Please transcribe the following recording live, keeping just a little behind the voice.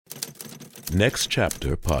Next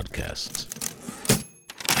Chapter Podcasts.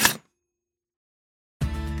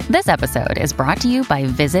 This episode is brought to you by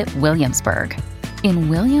Visit Williamsburg. In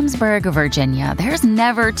Williamsburg, Virginia, there's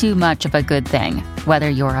never too much of a good thing. Whether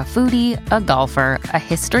you're a foodie, a golfer, a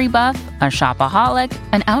history buff, a shopaholic,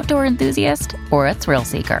 an outdoor enthusiast, or a thrill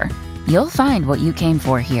seeker, you'll find what you came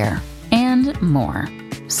for here and more.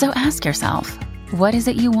 So ask yourself, what is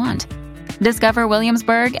it you want? Discover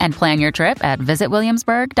Williamsburg and plan your trip at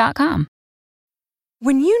visitwilliamsburg.com.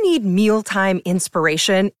 When you need mealtime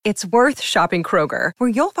inspiration, it's worth shopping Kroger, where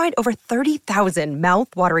you'll find over 30,000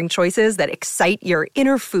 mouth-watering choices that excite your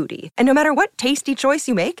inner foodie. And no matter what tasty choice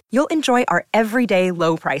you make, you'll enjoy our everyday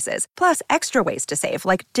low prices, plus extra ways to save,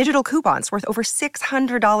 like digital coupons worth over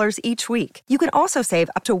 $600 each week. You can also save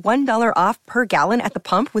up to $1 off per gallon at the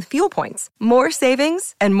pump with fuel points. More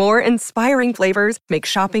savings and more inspiring flavors make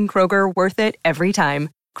shopping Kroger worth it every time.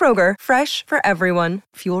 Kroger, fresh for everyone.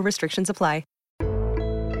 Fuel restrictions apply.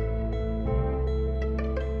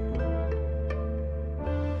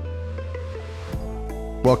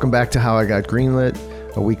 Welcome back to How I Got Greenlit,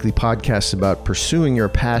 a weekly podcast about pursuing your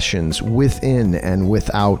passions within and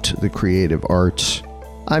without the creative arts.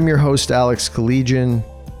 I'm your host, Alex Collegian.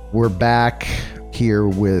 We're back here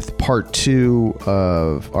with part 2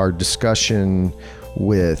 of our discussion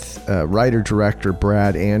with writer-director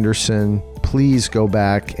Brad Anderson. Please go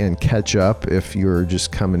back and catch up if you're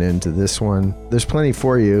just coming into this one. There's plenty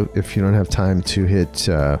for you if you don't have time to hit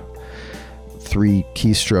 3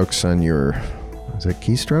 keystrokes on your... Is it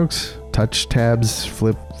keystrokes? Touch tabs,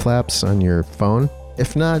 flip flaps on your phone?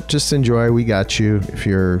 If not, just enjoy. We got you. If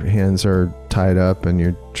your hands are tied up and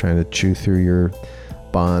you're trying to chew through your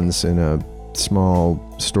bonds in a small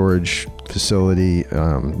storage facility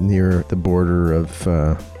near the border of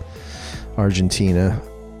Argentina,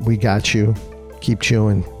 we got you. Keep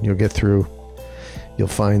chewing. You'll get through. You'll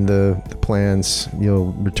find the plans.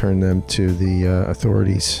 You'll return them to the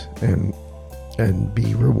authorities and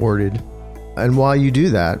be rewarded. And while you do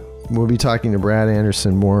that, we'll be talking to Brad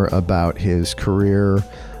Anderson more about his career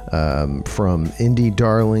from indie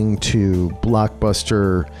darling to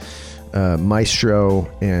blockbuster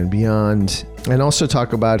maestro and beyond, and also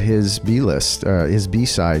talk about his B-list, his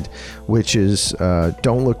B-side, which is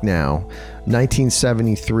Don't Look Now,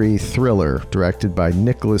 1973 thriller directed by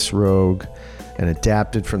Nicholas Roeg and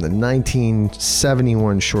adapted from the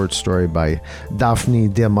 1971 short story by Daphne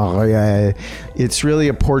du Maurier. It's really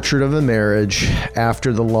a portrait of a marriage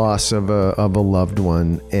after the loss of a loved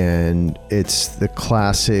one, and it's the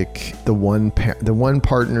classic, the one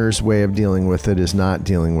partner's way of dealing with it is not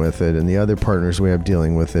dealing with it, and the other partner's way of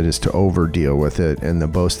dealing with it is to over deal with it, and the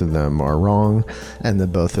both of them are wrong, and the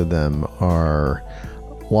both of them are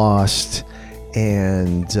lost.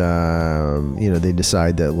 And, they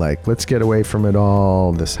decide that, like, let's get away from it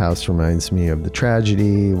all. This house reminds me of the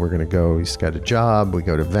tragedy. We're going to go. He's got a job. We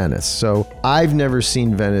go to Venice. So I've never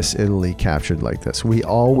seen Venice, Italy captured like this. We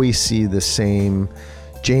always see the same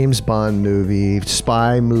James Bond movie,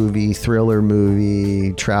 spy movie, thriller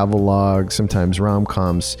movie, travelogue, sometimes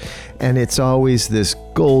rom-coms. And it's always this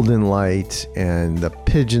golden light and the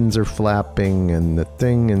pigeons are flapping and the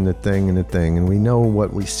thing and the thing and the thing. And we know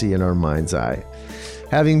what we see in our mind's eye.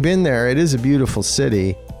 Having been there, it is a beautiful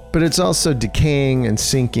city, but it's also decaying and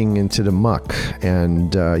sinking into the muck.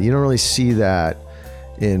 And you don't really see that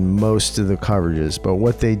in most of the coverages, but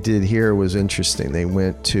what they did here was interesting. They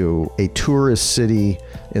went to a tourist city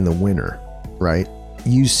in the winter, right?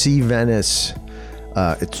 You see Venice,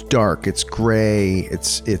 it's dark, it's gray,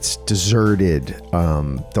 it's deserted,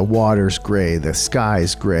 the water's gray, the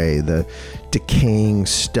sky's gray, the decaying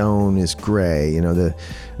stone is gray.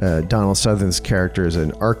 Donald Sutherland's character is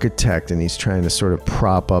an architect, and he's trying to sort of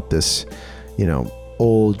prop up this,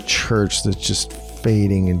 old church that's just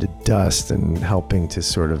fading into dust and helping to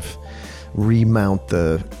sort of remount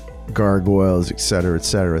the gargoyles, et cetera, et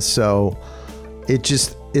cetera. So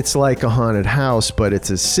it's like a haunted house, but it's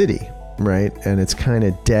a city, right? And it's kind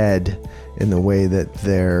of dead in the way that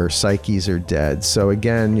their psyches are dead. So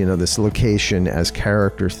again, this location as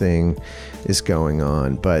character thing is going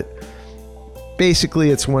on, but basically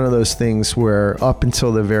it's one of those things where up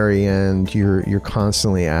until the very end, you're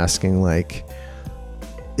constantly asking, like,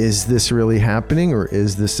 is this really happening, or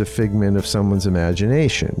is this a figment of someone's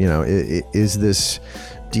imagination? Is this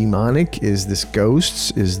demonic? Is this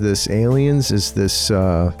ghosts? Is this aliens? Is this,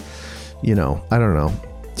 I don't know,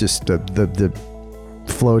 just the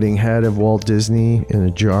floating head of Walt Disney in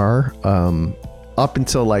a jar? Up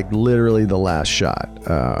until like literally the last shot,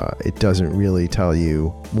 it doesn't really tell you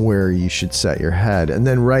where you should set your head. And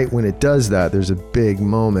then right when it does that, there's a big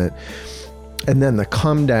moment. And then the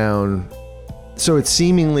come down So it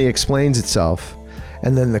seemingly explains itself,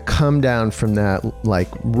 and then the come down from that, like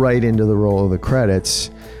right into the roll of the credits,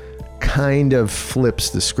 kind of flips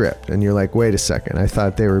the script. And you're like, wait a second, I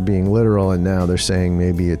thought they were being literal, and now they're saying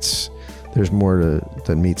maybe there's more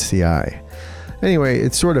than meets the eye. Anyway,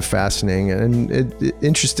 it's sort of fascinating and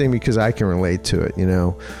interesting because I can relate to it. You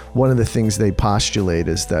know, one of the things they postulate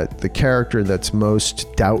is that the character that's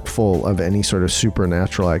most doubtful of any sort of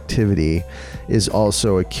supernatural activity is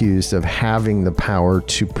also accused of having the power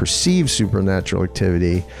to perceive supernatural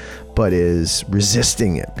activity, but is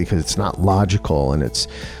resisting it because it's not logical and it's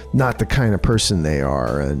not the kind of person they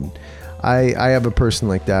are. And I have a person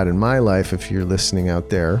like that in my life, if you're listening out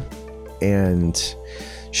there, and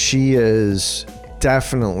she is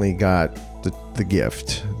definitely got the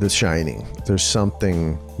gift, the shining. There's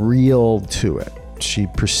something real to it. She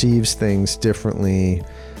perceives things differently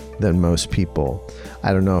than most people.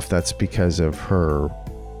 I don't know if that's because of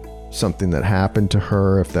something that happened to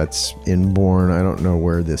her, if that's inborn. I don't know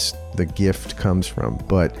where the gift comes from,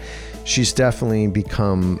 but she's definitely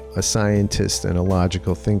become a scientist and a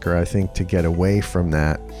logical thinker, I think, to get away from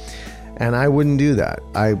that. And I wouldn't do that.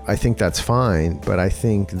 I think that's fine, but I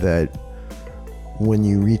think that when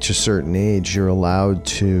you reach a certain age, you're allowed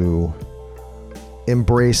to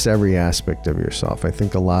embrace every aspect of yourself. I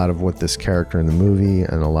think a lot of what this character in the movie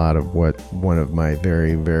and a lot of what one of my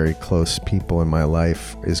very, very close people in my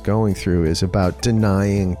life is going through is about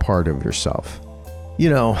denying part of yourself.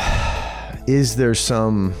 You know, is there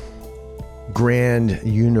some grand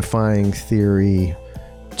unifying theory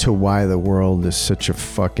to why the world is such a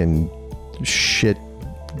fucking shit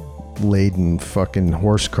laden fucking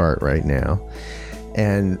horse cart right now?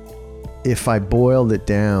 And if I boiled it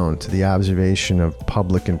down to the observation of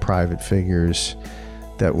public and private figures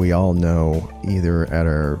that we all know, either at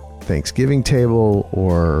our Thanksgiving table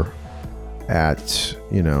or at,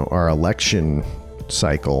 you know, our election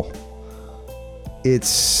cycle,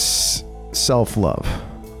 it's self-love.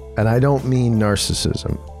 And I don't mean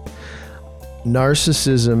narcissism.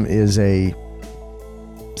 Narcissism is a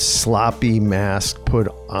sloppy mask put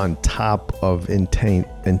on top of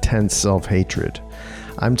intense self-hatred.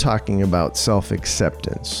 I'm talking about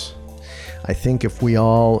self-acceptance. I think if we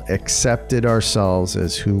all accepted ourselves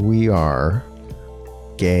as who we are,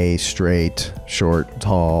 gay, straight, short,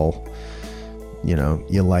 tall, you know,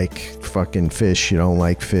 you like fucking fish, you don't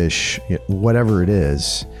like fish, whatever it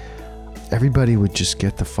is, everybody would just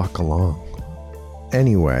get the fuck along.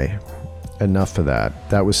 Anyway, enough of that.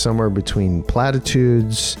 That was somewhere between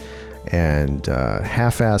platitudes and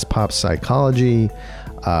half-ass pop psychology.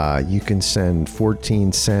 You can send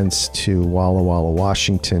 14 cents to Walla Walla,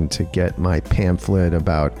 Washington to get my pamphlet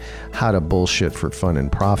about how to bullshit for fun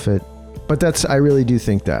and profit. But I really do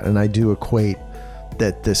think that, and I do equate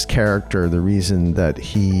that this character, the reason that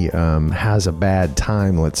he has a bad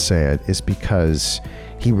time, let's say it, is because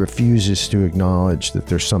he refuses to acknowledge that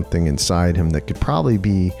there's something inside him that could probably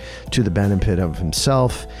be to the benefit of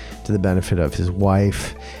himself, to the benefit of his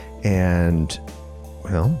wife, and,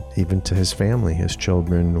 well, even to his family, his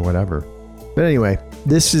children, whatever. But anyway,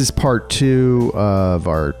 this is part 2 of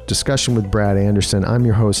our discussion with Brad Anderson. I'm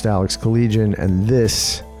your host, Alex Collegian, and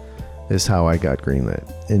this is how I got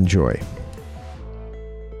greenlit. Enjoy.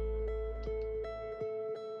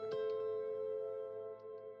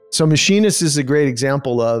 So Machinist is a great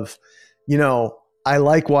example of, you know, I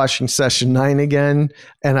like watching Session 9 again,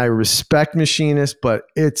 and I respect Machinist, but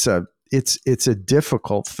it's a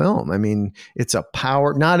difficult film. I mean, it's a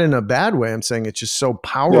power, not in a bad way. I'm saying it's just so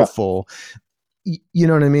powerful. Yeah. You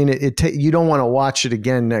know what I mean? You don't want to watch it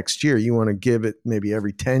again next year. You want to give it maybe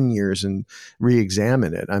every 10 years and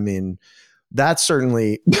re-examine it. I mean, that's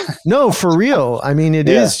certainly no, for real. I mean,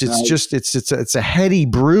 it's a heady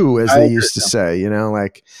brew, as they used to say, you know,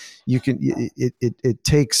 like it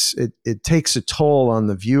takes a toll on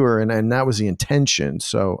the viewer, and that was the intention.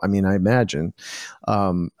 So, I mean, I imagine,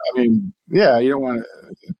 you don't want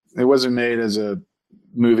to, it wasn't made as a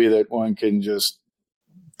movie that one can just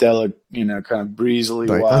kind of breezily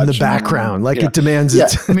watch on the background, it demands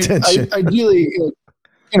its attention. Ideally,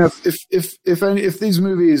 you know, if these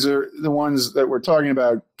movies are the ones that we're talking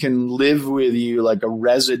about can live with you like a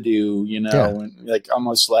residue, you know, and like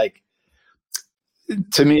almost like,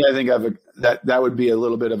 to me, I think that would be a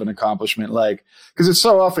little bit of an accomplishment, like, because it's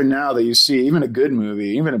so often now that you see even a good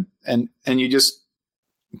movie, and you just,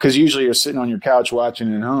 because usually you're sitting on your couch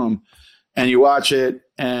watching it at home, and you watch it,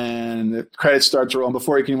 and the credits start to roll, and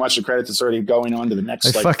before you can watch the credits, it's already going on to the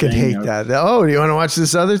next. I fucking hate that. Oh, do you want to watch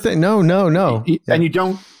this other thing? No. And you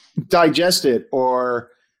don't digest it,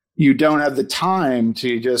 or you don't have the time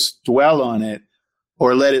to just dwell on it,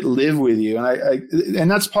 or let it live with you. And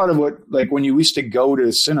that's part of what, like when you used to go to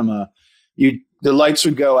the cinema, the lights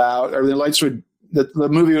would go out, or the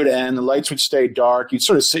movie would end, the lights would stay dark. You'd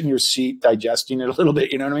sort of sit in your seat digesting it a little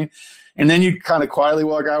bit, you know what I mean? And then you'd kind of quietly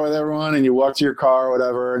walk out with everyone and you walk to your car or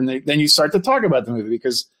whatever. And then you start to talk about the movie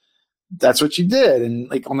because that's what you did. And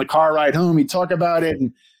like on the car ride home, you talk about it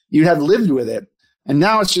and you had lived with it. And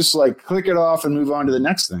now it's just like click it off and move on to the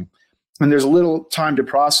next thing. And there's a little time to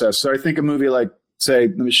process. So I think a movie like, say,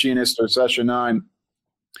 The Machinist or Session 9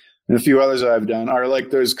 and a few others I've done are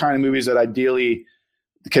like those kind of movies that ideally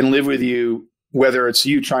can live with you, whether it's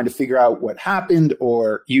you trying to figure out what happened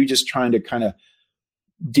or you just trying to kind of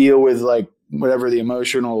deal with like whatever the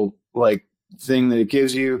emotional like thing that it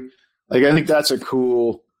gives you. Like, I think that's a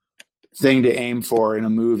cool thing to aim for in a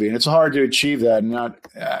movie. And it's hard to achieve that, not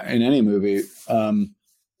in any movie.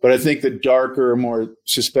 But I think the darker, more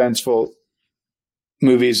suspenseful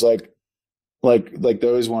movies like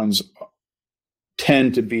those ones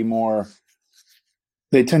tend to be more,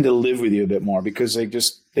 they tend to live with you a bit more because they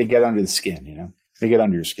get under the skin, you know? They get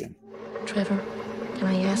under your skin. Trevor, can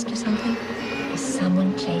I ask you something? Is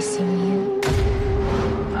someone chasing you?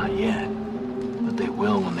 Not yet, but they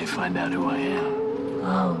will when they find out who I am.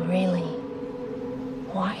 Oh, really?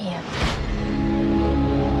 Who are you?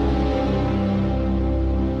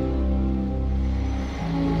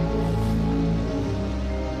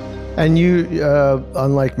 And you,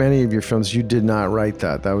 unlike many of your films, you did not write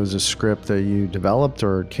that. That was a script that you developed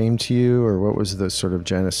or came to you, or what was the sort of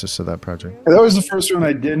genesis of that project? That was the first one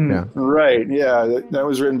I didn't write. Yeah, that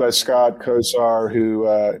was written by Scott Kosar, who,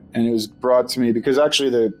 and it was brought to me because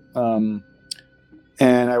actually and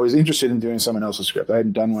I was interested in doing someone else's script. I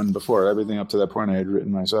hadn't done one before. Everything up to that point I had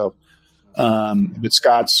written myself. But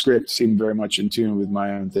Scott's script seemed very much in tune with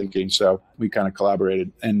my own thinking, so we kind of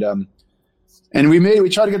collaborated. And we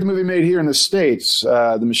tried to get the movie made here in the States,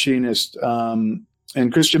 The Machinist.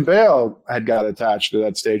 And Christian Bale had got attached to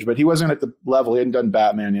that stage, but he wasn't at the level. He hadn't done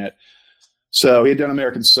Batman yet. So he had done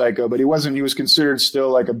American Psycho, but he was considered still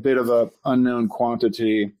like a bit of a unknown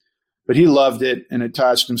quantity, but he loved it and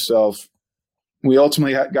attached himself. We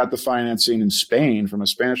ultimately got the financing in Spain from a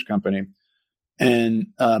Spanish company. And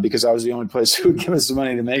because I was the only place who would give us the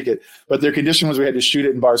money to make it, but their condition was we had to shoot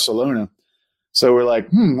it in Barcelona. So we're like,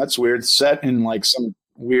 that's weird. Set in like some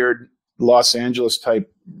weird Los Angeles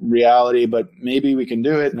type reality, but maybe we can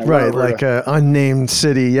do it. And right, like an unnamed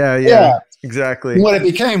city. Yeah, exactly. And what it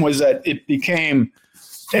became was that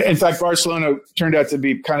in fact, Barcelona turned out to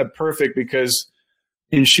be kind of perfect because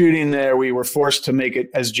in shooting there, we were forced to make it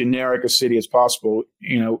as generic a city as possible.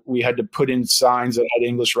 You know, we had to put in signs that had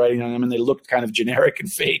English writing on them, and they looked kind of generic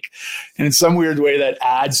and fake. And in some weird way, that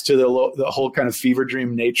adds to the whole kind of fever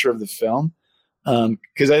dream nature of the film.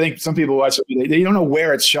 Because I think some people watch it, they don't know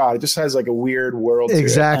where it's shot. It just has like a weird world.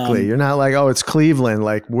 Exactly. You're not like, oh, it's Cleveland.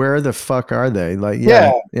 Like, where the fuck are they? Like,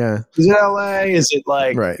 yeah. Is it LA? Is it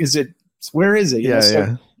like, right. Where is it?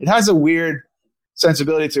 It has a weird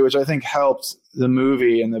sensibility to it, which I think helped the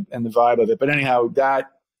movie and the vibe of it. But anyhow, that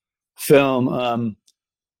film,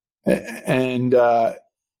 and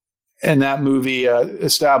that movie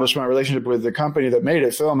established my relationship with the company that made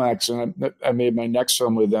it, Filmex, and I made my next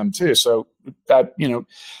film with them too. So that,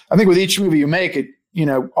 I think with each movie you make, it,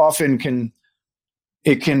 often can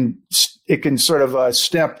sort of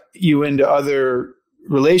step you into other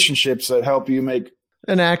relationships that help you make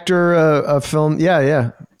an actor, a film.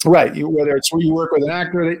 Yeah. Right. Whether it's where you work with an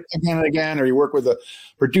actor again and again, or you work with a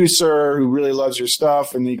producer who really loves your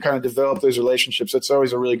stuff, and you kind of develop those relationships. That's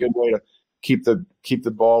always a really good way to keep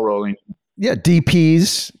the ball rolling. Yeah,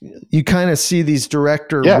 DPs. You kind of see these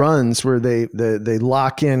director runs where they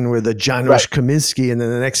lock in with a Janusz Kaminski, and then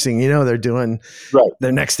the next thing you know, they're doing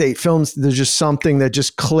their next 8 films. There's just something that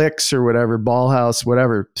just clicks or whatever, Ballhouse,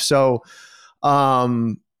 whatever. So,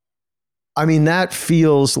 I mean, that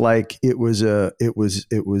feels like it was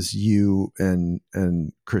you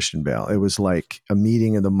and Christian Bale. It was like a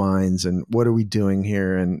meeting of the minds, and what are we doing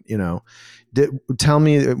here? And tell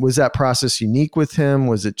me, was that process unique with him?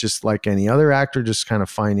 Was it just like any other actor, just kind of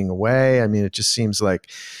finding a way? I mean, it just seems like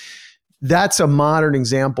that's a modern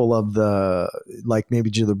example of maybe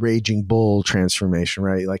the Raging Bull transformation,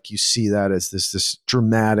 right? Like you see that as this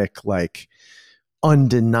dramatic, like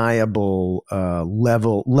undeniable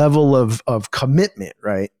level of commitment,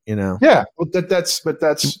 right? Yeah. Well, that's.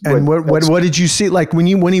 And what did you see? Like when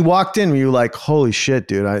he walked in, were you like, holy shit,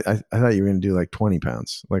 dude? I thought you were going to do like 20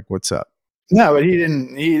 pounds. Like, what's up? No, but he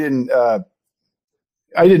didn't.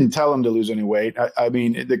 I didn't tell him to lose any weight. I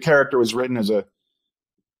mean, the character was written as a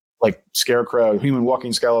like scarecrow, human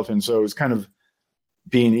walking skeleton. So it was kind of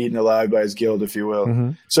being eaten alive by his guild, if you will.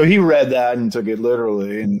 Mhm. So he read that and took it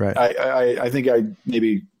literally. And Right. I think I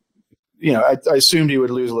maybe, I assumed he would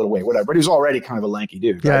lose a little weight, whatever, but he was already kind of a lanky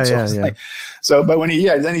dude. Yeah, right? So yeah, it's yeah. like, but when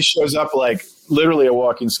then he shows up like literally a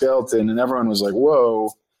walking skeleton, and everyone was like,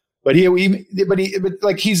 whoa. But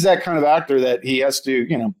but he's that kind of actor that he has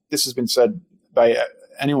to, this has been said by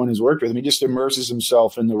anyone who's worked with him. He just immerses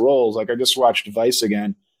himself in the roles. Like I just watched Vice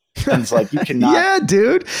again, and it's like you cannot Yeah,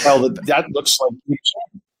 dude. tell that looks like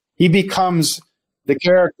he becomes the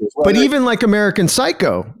character. But even like American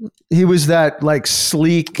Psycho, he was that like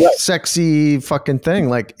sleek, Right. sexy fucking thing.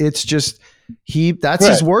 Like it's just that's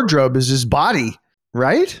his Right. wardrobe is his body,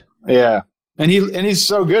 right? Yeah. And he's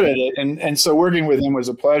so good at it. And so working with him was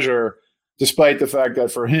a pleasure, despite the fact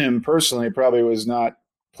that for him personally, it probably was not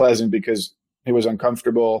pleasant because it was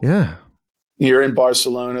uncomfortable. Yeah. You're in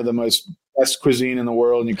Barcelona, the best cuisine in the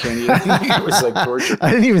world, and you can't eat anything. It was like torture.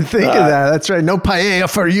 I didn't even think of that. That's right. No paella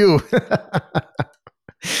for you.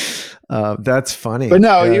 That's funny. But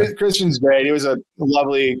no, Christian's great. He was a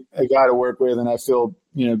lovely guy to work with, and I feel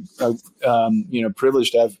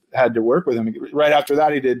privileged to have had to work with him. Right after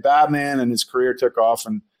that, he did Batman, and his career took off,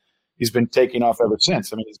 and he's been taking off ever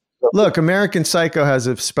since. I mean, look, American Psycho has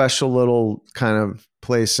a special little kind of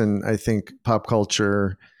place in, I think, pop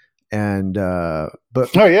culture, and but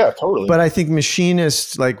oh yeah, totally. But I think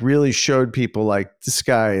Machinist like really showed people like this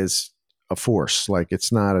guy is a force. Like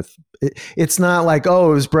it's not like,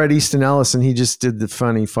 oh, it was Bret Easton Ellis and he just did the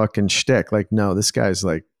funny fucking shtick. Like, no, this guy's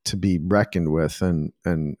like to be reckoned with, and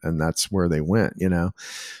that's where they went,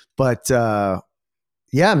 But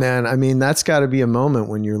yeah, man, I mean, that's got to be a moment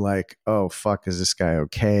when you're like, oh fuck, is this guy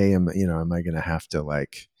okay? Am I going to have to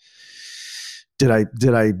like, did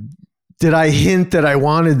I hint that I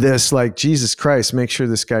wanted this? Like, Jesus Christ, make sure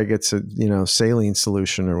this guy gets a saline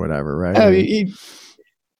solution or whatever, right? I mean,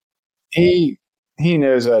 he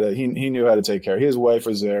knows how to. He knew how to take care. His wife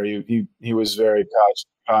was there. He was very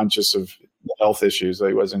conscious of the health issues. That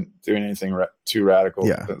he wasn't doing anything too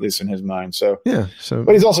radical, at least in his mind. So yeah.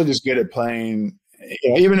 But he's also just good at playing.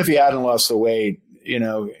 Even if he hadn't lost the weight, he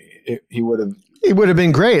would have. It would have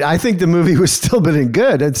been great. I think the movie was still been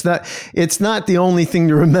good. It's not the only thing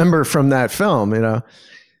to remember from that film,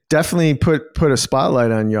 Definitely put a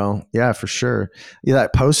spotlight on y'all. Yeah, for sure. Yeah,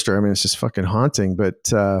 that poster, I mean, it's just fucking haunting.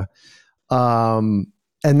 But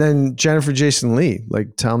and then Jennifer Jason Leigh,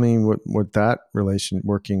 like tell me what that relation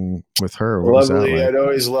working with her. What Lovely. Was that like? I'd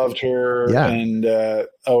always loved her, and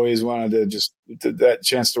always wanted to that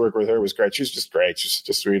chance to work with her was great. She's just great. She's just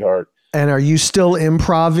a sweetheart. And are you still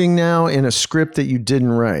improving now in a script that you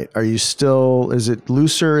didn't write? Is it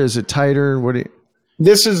looser? Is it tighter?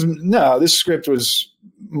 This script was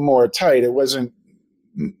more tight. It wasn't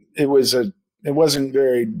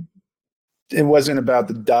about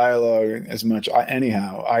the dialogue as much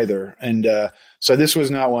anyhow either. And so this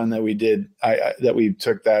was not one that we did, that we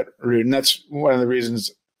took that route. And that's one of the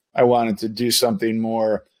reasons I wanted to do something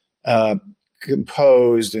more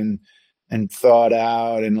composed and thought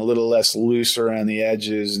out and a little less loose around the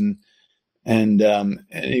edges. And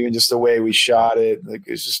even just the way we shot it, like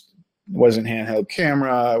it wasn't handheld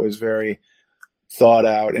camera. It was very thought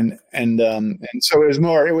out. And so it was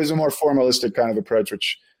a more formalistic kind of approach,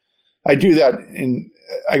 which I do that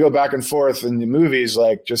I go back and forth in the movies,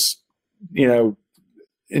 like just,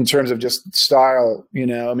 in terms of just style,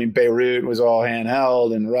 I mean, Beirut was all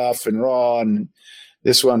handheld and rough and raw, and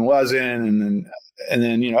this one wasn't. And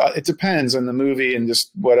then, it depends on the movie and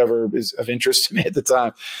just whatever is of interest to me at the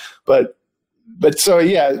time. But so,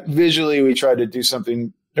 yeah, visually we tried to do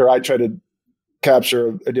something, or I tried to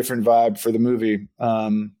capture a different vibe for the movie.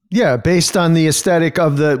 Yeah, based on the aesthetic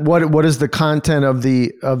of what is the content of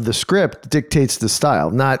the script dictates the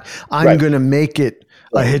style. Not I'm going to make it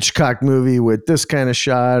a Hitchcock movie with this kind of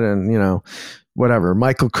shot and whatever.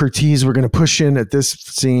 Michael Curtiz, we're going to push in at this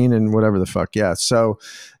scene and whatever the fuck. Yeah. So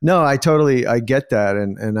no, I get that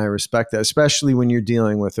and I respect that, especially when you're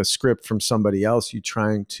dealing with a script from somebody else. You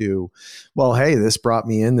trying to, well, hey, this brought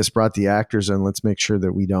me in, this brought the actors in. Let's make sure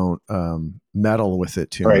that we don't meddle with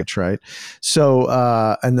it too much, right? So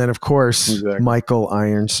and then of course Michael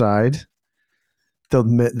Ironside, the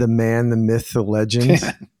man, the myth, the legend.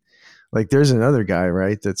 Like there's another guy,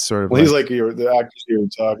 right? That's sort of he's like the actors you were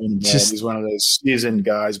talking about. He's one of those seasoned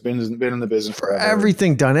guys, been in the business for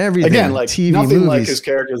everything, done everything. Again, like TV, nothing movies. like his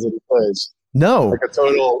characters that he plays. No, like a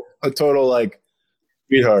total like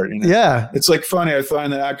sweetheart. Yeah, it's like funny. I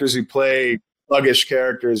find that actors who play sluggish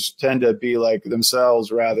characters tend to be like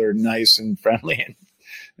themselves, rather nice and friendly and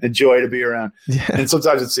a joy to be around. Yeah. And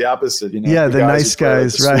sometimes it's the opposite. Yeah, the nice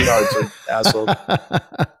guys, right? Sweethearts are assholes.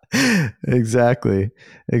 Exactly.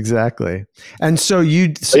 And so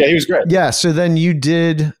yeah, he was great. Yeah. So then you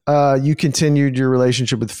did, you continued your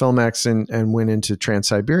relationship with Filmex and went into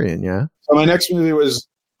Trans-Siberian. Yeah. So my next movie was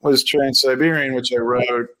Trans-Siberian, which I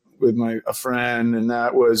wrote with a friend. And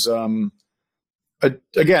that was,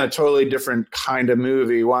 again, a totally different kind of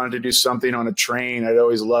movie. Wanted to do something on a train. I'd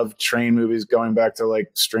always loved train movies, going back to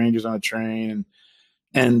like Strangers on a Train.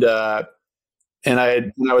 And when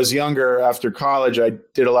I was younger, after college, I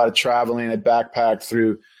did a lot of traveling. I backpacked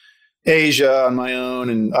through Asia on my own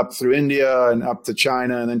and up through India and up to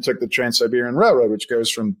China, and then took the Trans-Siberian Railroad, which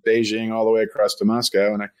goes from Beijing all the way across to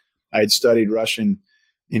Moscow. And I had studied Russian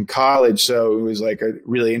in college, so it was like a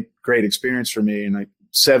really great experience for me. And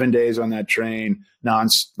 7 days on that train,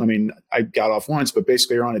 I got off once, but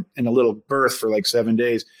basically you're on it in a little berth for like 7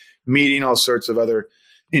 days, meeting all sorts of other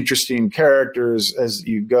interesting characters as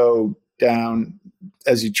you go down,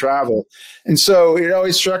 as you travel. And so it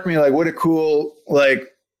always struck me like, what a cool, like,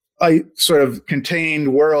 I sort of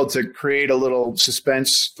contained world to create a little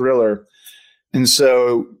suspense thriller. And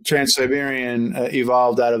so Trans-Siberian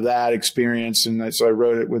evolved out of that experience. And so I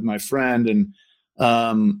wrote it with my friend, and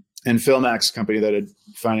Filmax company that had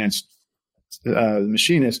financed The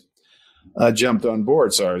Machinist jumped on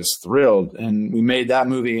board. So I was thrilled. And we made that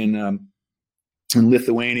movie in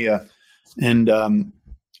Lithuania, and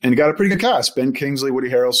got a pretty good cast: Ben Kingsley, Woody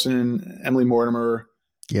Harrelson, Emily Mortimer.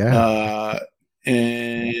 Yeah.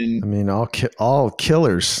 And I mean, all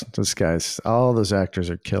killers. Those guys, all those actors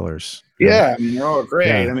are killers. Yeah, I mean, they're all great.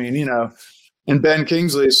 Yeah. I mean, and Ben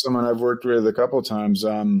Kingsley is someone I've worked with a couple of times.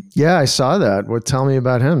 Yeah, I saw that. Tell me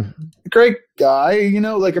about him. Great guy,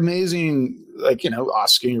 like amazing,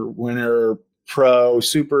 Oscar winner,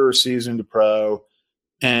 super seasoned pro,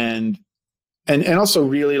 and also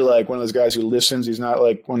really like one of those guys who listens. He's not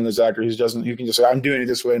like one of those actors who can just say, I'm doing it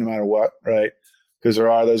this way no matter what, right? Because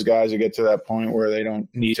there are those guys who get to that point where they don't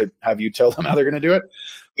need to have you tell them how they're going to do it.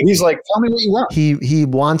 But he's like, tell me what you want. He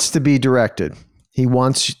wants to be directed. He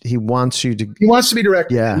wants you to. He wants to be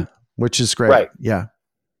directed. Yeah, which is great. Right. Yeah,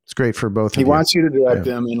 it's great for both. He wants you to direct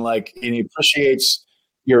them, and he appreciates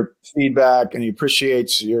your feedback, and he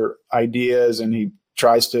appreciates your ideas, and he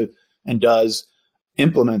tries to and does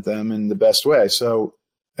implement them in the best way. So,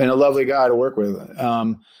 and a lovely guy to work with.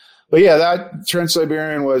 But yeah, that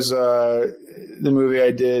Trans-Siberian was the movie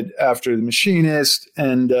I did after The Machinist,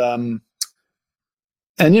 and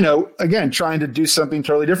again, trying to do something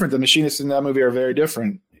totally different. The Machinist and that movie are very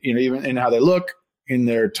different, even in how they look, in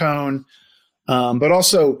their tone, but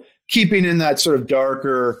also keeping in that sort of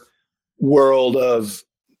darker world of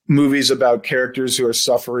movies about characters who are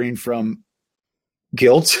suffering from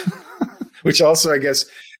guilt, which also, I guess,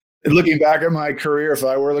 looking back at my career, if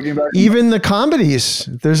I were looking back, even the comedies,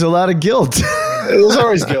 there's a lot of guilt. There's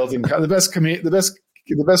always guilt, and the best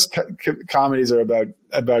comedies are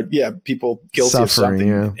about people guilty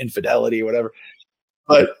suffering, of something, infidelity, whatever.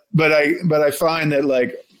 But I find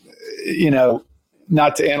that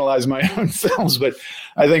not to analyze my own films, but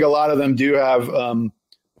I think a lot of them do have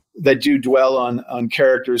that do dwell on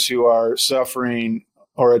characters who are suffering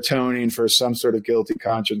or atoning for some sort of guilty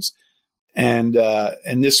conscience. And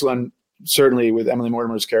this one, certainly with Emily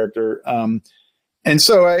Mortimer's character. And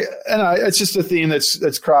so it's just a theme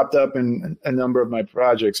that's cropped up in a number of my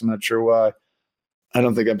projects. I'm not sure why. I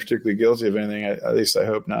don't think I'm particularly guilty of anything. At least I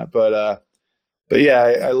hope not. But yeah,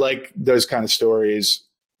 I like those kind of stories.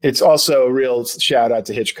 It's also a real shout out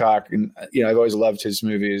to Hitchcock. And, I've always loved his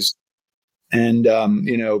movies, and,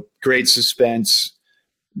 great suspense,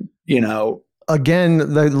 Again,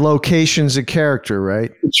 the location's a character,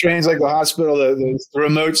 right? The trains, like the hospital, the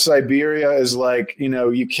remote Siberia is like,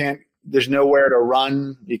 there's nowhere to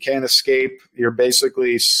run. You can't escape. You're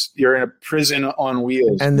in a prison on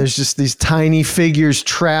wheels. And there's just these tiny figures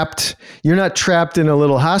trapped. You're not trapped in a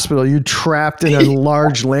little hospital. You're trapped in a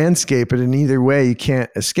large landscape, and in either way, you can't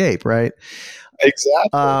escape, right?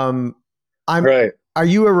 Exactly. Right. Are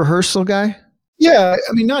you a rehearsal guy? Yeah,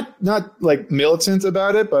 I mean, not like militant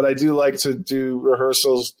about it, but I do like to do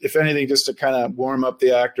rehearsals, if anything, just to kind of warm up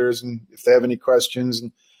the actors and if they have any questions,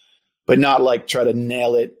 but not like try to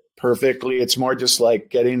nail it perfectly. It's more just like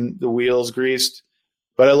getting the wheels greased.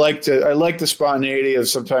 But I like the spontaneity of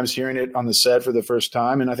sometimes hearing it on the set for the first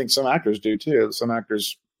time, and I think some actors do too. Some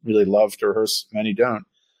actors really love to rehearse, many don't.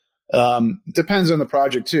 Depends on the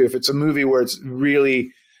project too. If it's a movie where it's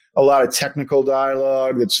really a lot of technical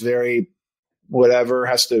dialogue that's very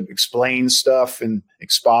has to explain stuff and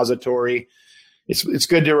expository, it's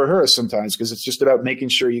good to rehearse sometimes, because it's just about making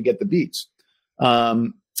sure you get the beats.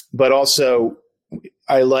 But also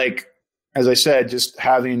I like, as I said, just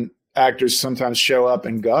having actors sometimes show up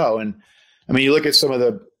and go. And I mean, you look at some of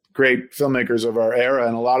the great filmmakers of our era,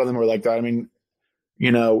 and a lot of them were like that. I mean,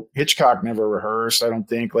 Hitchcock never rehearsed. I don't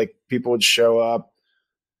think. Like, people would show up.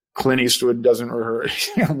 Clint Eastwood doesn't rehearse.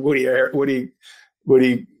 Woody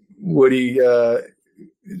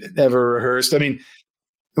never rehearsed. I mean,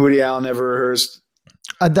 Woody Allen never rehearsed.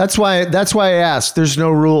 That's why I asked. There's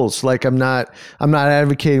no rules. Like, I'm not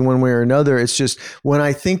advocating one way or another. It's just when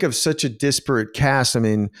I think of such a disparate cast. I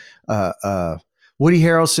mean, Woody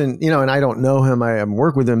Harrelson, and I don't know him. I haven't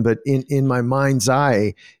worked with him, but in my mind's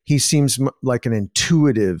eye, he seems like an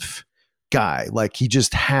intuitive guy. Like, he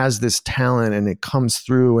just has this talent and it comes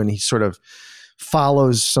through, and he sort of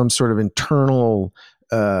follows some sort of internal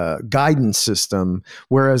guidance system.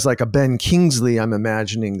 Whereas like a Ben Kingsley, I'm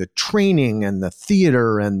imagining the training and the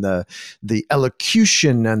theater and the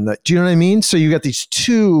elocution and do you know what I mean? So you got these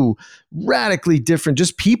two radically different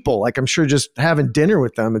just people. Like, I'm sure just having dinner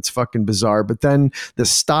with them, it's fucking bizarre. But then the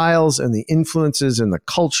styles and the influences and the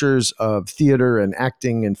cultures of theater and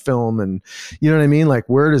acting and film, and you know what I mean? Like,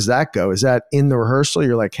 where does that go? Is that in the rehearsal?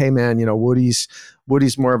 You're like, hey man, Woody's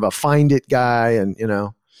more of a find it guy, and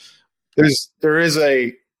there is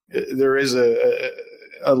a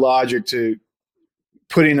logic to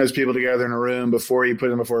putting those people together in a room before you put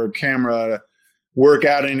them before a camera to work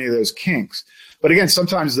out any of those kinks. But again,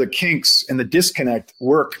 sometimes the kinks and the disconnect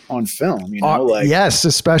work on film, yes,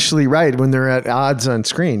 especially right when they're at odds on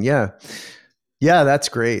screen. Yeah, that's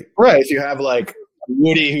great. Right. If you have like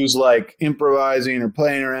Woody who's like improvising or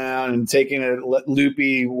playing around and taking a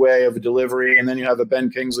loopy way of delivery, and then you have a Ben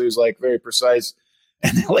Kingsley who's like very precise.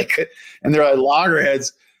 And they're like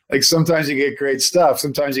loggerheads. Like, sometimes you get great stuff.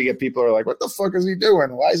 Sometimes you get people who are like, what the fuck is he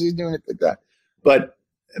doing? Why is he doing it like that? But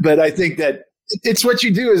I think that it's what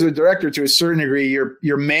you do as a director to a certain degree.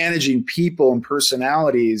 You're managing people and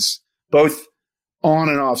personalities both on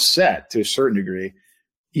and off set to a certain degree.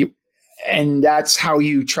 And that's how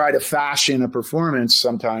you try to fashion a performance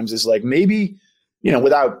sometimes, is like, maybe,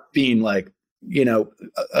 without being like,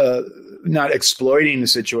 not exploiting the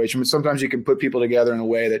situation, but sometimes you can put people together in a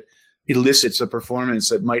way that elicits a performance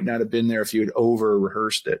that might not have been there if you had over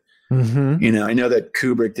rehearsed it. Mm-hmm. I know that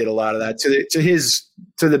Kubrick did a lot of that to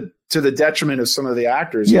the detriment of some of the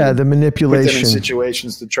actors. Yeah, the manipulation, put them in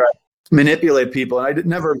situations to try to manipulate people. And I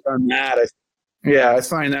never done that. I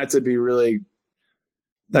find that to be really,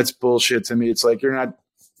 that's bullshit to me. It's like, you're not,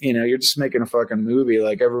 you're just making a fucking movie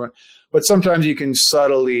like everyone. But sometimes you can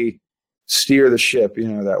subtly steer the ship,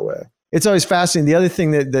 that way. It's always fascinating. The other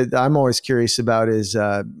thing that I'm always curious about is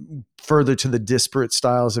further to the disparate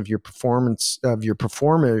styles of your performance, of your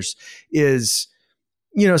performers, is,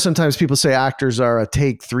 sometimes people say actors are a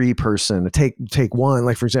take 3 person, a take 1.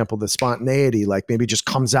 Like, for example, the spontaneity, like maybe just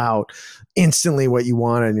comes out instantly what you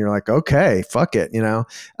want, and you're like, okay, fuck it, or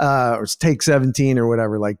it's take 17 or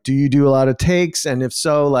whatever. Like, do you do a lot of takes? And if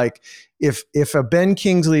so, like, if a Ben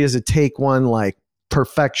Kingsley is a take 1, like,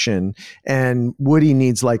 perfection, and Woody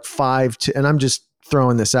needs like 5 to, and I'm just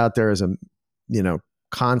throwing this out there as a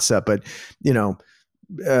concept, but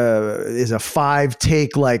is a 5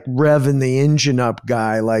 take like revving the engine up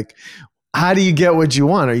guy. Like, how do you get what you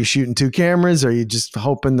want? Are you shooting 2 cameras? Are you just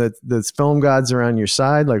hoping that the film gods are on your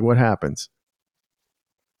side? Like, what happens?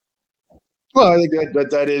 Well, I think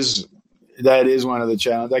that is one of the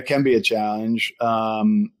challenges. That can be a challenge,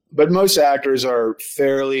 but most actors are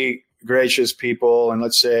fairly gracious people, and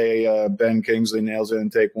let's say Ben Kingsley nails it in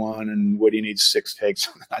take 1 and Woody needs 6 takes.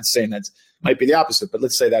 I'm not saying that might be the opposite, but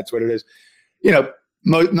let's say that's what it is. 9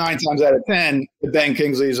 times out of 10, the Ben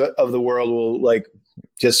Kingsleys of the world will like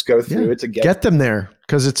just go through it to get them there,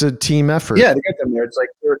 because it's a team effort. Yeah, to get them there, it's like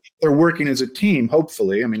they're working as a team.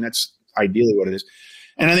 Hopefully, I mean, that's ideally what it is.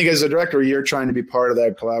 And I think as a director, you're trying to be part of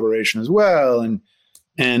that collaboration as well.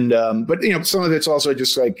 But some of it's also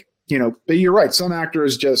just like, but you're right. Some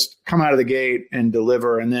actors just come out of the gate and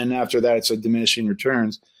deliver, and then after that, it's a diminishing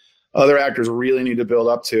returns. Other actors really need to build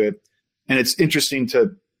up to it. And it's interesting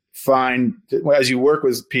to find, as you work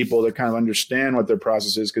with people, to kind of understand what their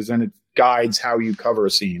process is, because then it guides how you cover a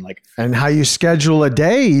scene, and how you schedule a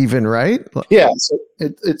day, even, right? Yeah. So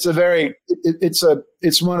it's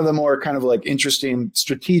one of the more kind of like interesting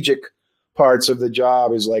strategic parts of the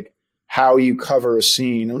job, is like how you cover a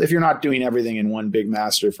scene. If you're not doing everything in one big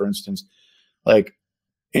master, for instance, like,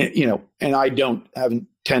 and I haven't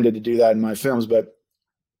tended to do that in my films, but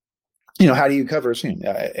how do you cover a scene?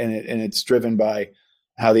 And it's driven by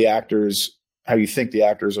how you think the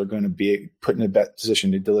actors are going to be put in a best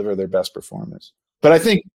position to deliver their best performance. But I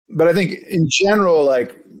think in general,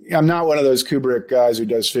 like, I'm not one of those Kubrick guys who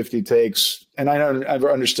does 50 takes, and I don't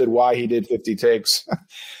ever understood why he did 50 takes.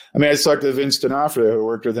 I mean, I talked to Vince D'Onofrio, who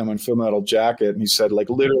worked with him on Full Metal Jacket, and he said, like,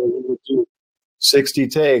 literally, 60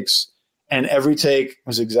 takes, and every take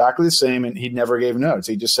was exactly the same, and he never gave notes.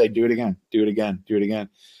 He'd just say, do it again, do it again, do it again.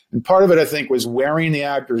 And part of it, I think, was wearing the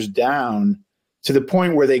actors down to the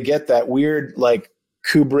point where they get that weird, like,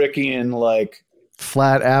 Kubrickian, like,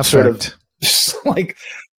 flat affect. Sort of, like,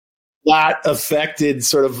 flat affected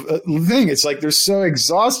sort of thing. It's like they're so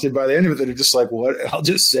exhausted by the end of it that they're just like, what? I'll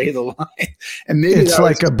just say the line. And maybe it's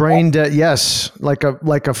like a brain dead. Yes. Like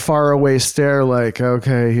a faraway stare. Like,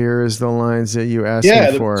 okay, here is the lines that you asked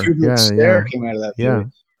me for. The stare came out of that. Yeah.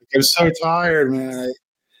 I was so tired, man.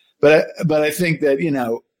 But I think that,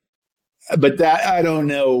 but that, I don't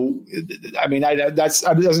know. I mean, it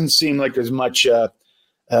doesn't seem like there's much,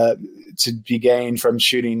 to be gained from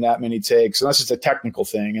shooting that many takes, unless it's a technical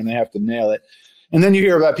thing and they have to nail it. And then you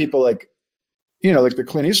hear about people like, like the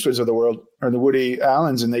Clint Eastwoods of the world or the Woody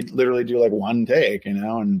Allens, and they literally do like one take,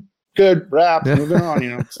 and good wrap, moving on,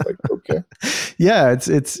 It's like, okay. Yeah.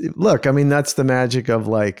 It's look, I mean, that's the magic of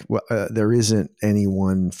like, there isn't any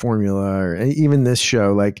one formula, or even this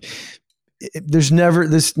show. Like there's never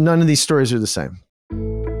none of these stories are the same.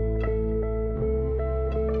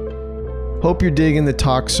 Hope you're digging the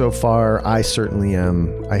talk so far. I certainly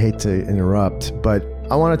am. I hate to interrupt, but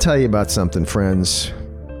I want to tell you about something, friends.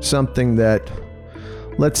 Something that,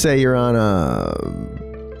 let's say you're on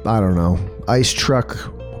ice truck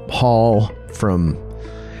haul from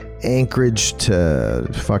Anchorage to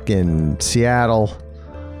fucking Seattle.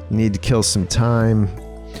 You need to kill some time.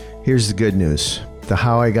 Here's the good news. The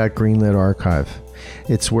How I Got Greenlit archive.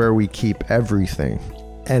 It's where we keep everything,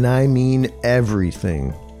 and I mean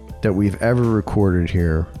everything, that we've ever recorded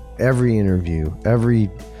here. Every interview,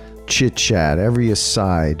 every chit chat, every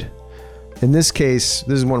aside. In this case,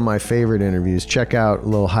 this is one of my favorite interviews. Check out a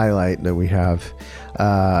little highlight that we have.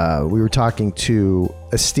 We were talking to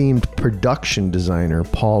esteemed production designer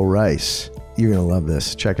Paul Rice. You're gonna love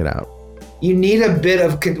this. Check it out. You need a bit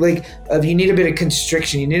of you need a bit of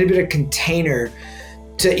constriction. You need a bit of container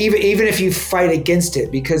to even if you fight against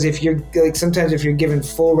it, because if you're like, sometimes if you're given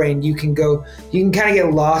full reign, you can kind of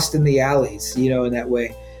get lost in the alleys, in that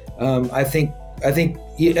way. I think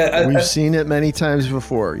we've seen it many times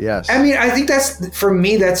before. Yes. I mean, I think for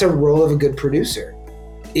me, that's a role of a good producer.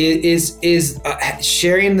 Is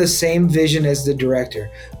sharing the same vision as the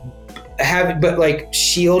director, but like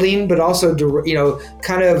shielding, but also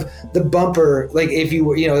kind of the bumper, like if you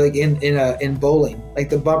were like in bowling, like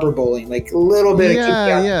the bumper bowling, like a little bit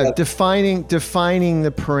of defining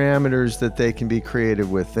the parameters that they can be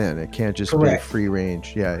creative within. It can't just be free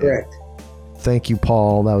range. Correct. Thank you,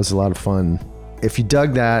 Paul. That was a lot of fun. If you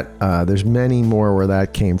dug that, there's many more where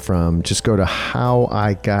that came from. Just go to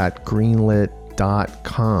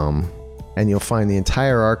howigotgreenlit.com and you'll find the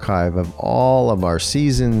entire archive of all of our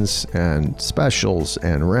seasons and specials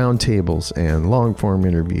and roundtables and long-form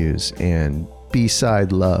interviews and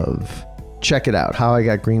B-side love. Check it out,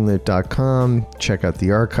 howigotgreenlit.com. Check out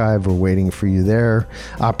the archive. We're waiting for you there.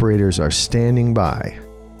 Operators are standing by.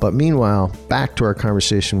 But meanwhile, back to our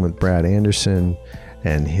conversation with Brad Anderson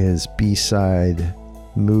and his B-side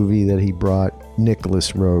movie that he brought,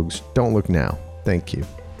 Nicholas Roeg's Don't Look Now. Thank you.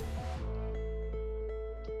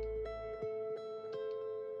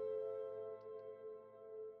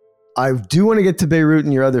 I do want to get to Beirut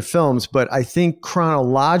and your other films, but I think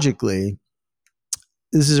chronologically,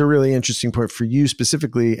 this is a really interesting point for you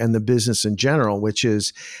specifically and the business in general, which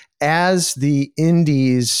is as the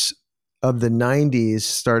indies of the 90s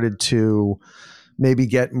started to maybe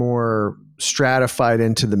get more stratified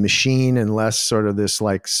into the machine and less sort of this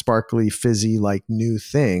like sparkly, fizzy, like new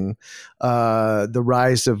thing, the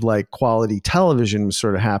rise of like quality television was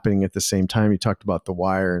sort of happening at the same time. You talked about The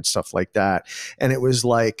Wire and stuff like that. And it was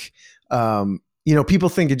like, people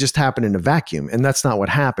think it just happened in a vacuum, and that's not what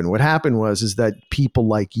happened. What happened is that people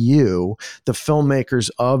like you, the filmmakers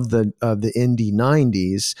of the indie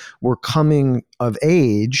 90s, were coming of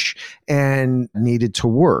age and needed to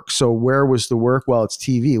work. So where was the work? Well, it's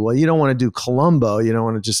TV. Well, you don't want to do Columbo. You don't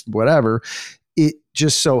want to just whatever. It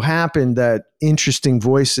just so happened that interesting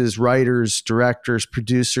voices, writers, directors,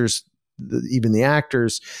 producers, even the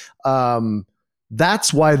actors,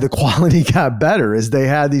 that's why the quality got better, is they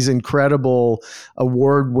had these incredible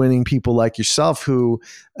award-winning people like yourself who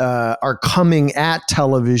are coming at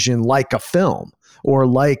television like a film or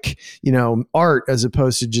like, art, as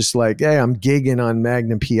opposed to just like, hey, I'm gigging on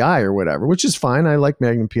Magnum PI or whatever, which is fine. I like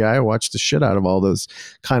Magnum PI. I watched the shit out of all those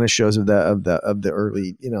kind of shows of the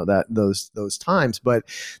early, those times. But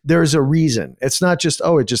there's a reason. It's not just,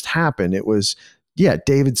 it just happened. It was,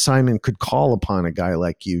 David Simon could call upon a guy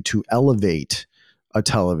like you to elevate a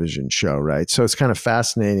television show, right? So it's kind of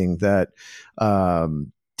fascinating that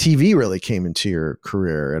TV really came into your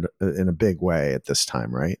career in a big way at this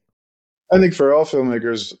time, right? I think for all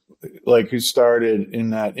filmmakers, like who started in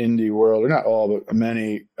that indie world, or not all, but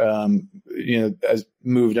many, as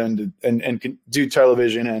moved into and can do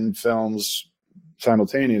television and films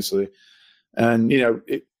simultaneously. And,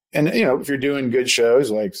 if you're doing good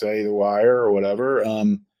shows like, say, The Wire or whatever,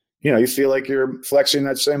 you feel like you're flexing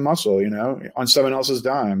that same muscle, on someone else's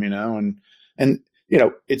dime, and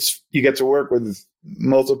you get to work with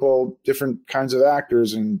multiple different kinds of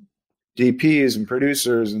actors and DPs and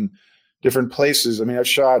producers and different places. I mean, I've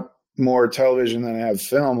shot more television than I have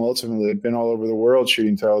film. Ultimately, I've been all over the world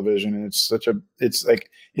shooting television, and it's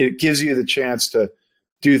like it gives you the chance to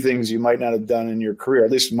do things you might not have done in your career,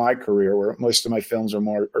 at least my career, where most of my films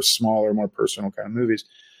are smaller, more personal kind of movies.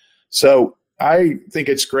 So I think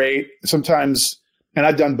it's great sometimes. And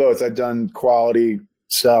I've done both. I've done quality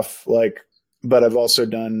stuff but I've also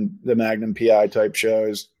done the Magnum PI type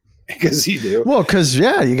shows. Because you do. Well, because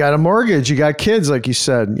you got a mortgage, you got kids, like you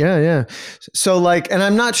said. Yeah. So and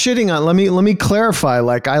I'm not shitting on. Let me clarify.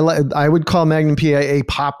 I would call Magnum PI a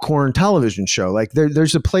popcorn television show. Like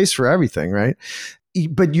there's a place for everything, right?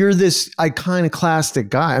 But you're this iconoclastic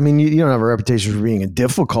guy. I mean, you don't have a reputation for being a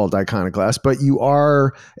difficult iconoclast, but you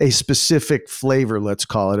are a specific flavor, let's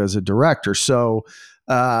call it, as a director. So,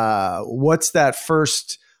 what's that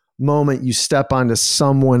first moment you step onto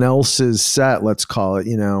someone else's set, let's call it,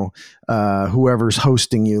 whoever's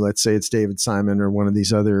hosting you, let's say it's David Simon or one of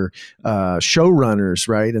these other showrunners,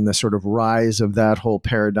 right? And the sort of rise of that whole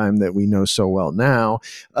paradigm that we know so well now.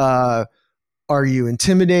 Are you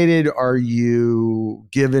intimidated? Are you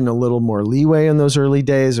given a little more leeway in those early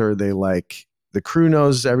days? Or are they like, the crew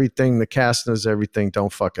knows everything, the cast knows everything,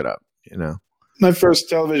 don't fuck it up, My first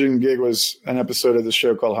television gig was an episode of the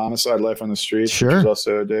show called Homicide: Life on the Street, which is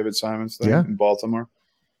also David Simon's thing in Baltimore.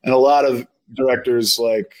 And a lot of directors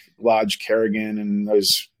like Lodge Kerrigan and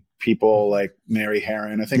those people like Mary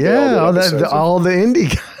Herron, I think all the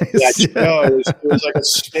indie guys. It was like a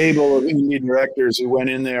stable of indie directors who went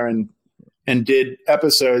in there and did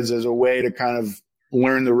episodes as a way to kind of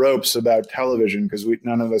learn the ropes about television, because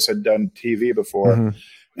none of us had done TV before. Mm-hmm.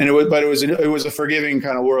 And it was a forgiving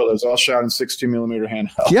kind of world. It was all shot in 16mm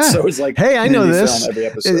handheld. Yeah. So it was like, hey, I know this. Every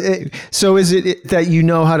episode. So is it that you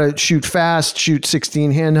know how to shoot fast, shoot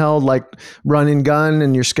 16 handheld, like run and gun,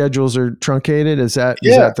 and your schedules are truncated? Is that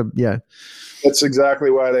That's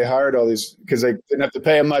exactly why they hired all these, because they didn't have to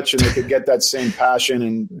pay them much, and they could get that same passion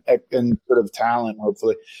and sort of talent,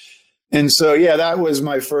 hopefully. And so, that was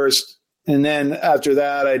my first. And then after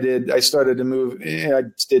that, I started to move. I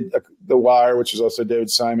did The Wire, which is also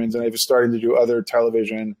David Simon's, and I was starting to do other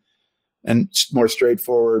television and more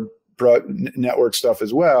straightforward network stuff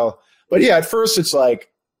as well. But at first it's like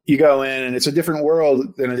you go in and it's a different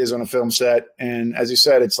world than it is on a film set. And as you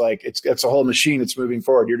said, it's like it's a whole machine that's moving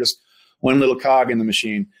forward. You're just one little cog in the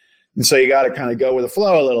machine. And so you got to kind of go with the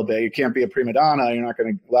flow a little bit. You can't be a prima donna. You're not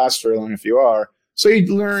going to last very long if you are. So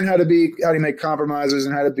you learn how to make compromises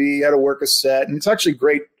and how to work a set. And it's actually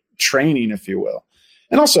great training, if you will,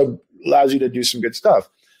 and also allows you to do some good stuff.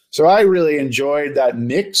 So I really enjoyed that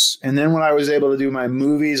mix. And then when I was able to do my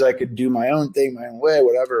movies, I could do my own thing, my own way,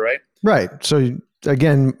 whatever. Right. Right. So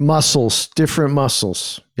again, different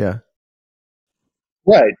muscles. Yeah.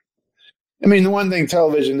 Right. I mean,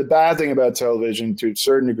 the bad thing about television to a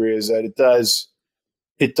certain degree is that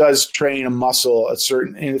it does train a muscle and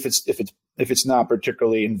if it's not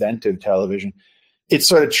particularly inventive television, it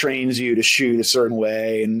sort of trains you to shoot a certain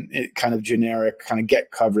way and it kind of generic, kind of get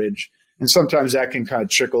coverage. And sometimes that can kind of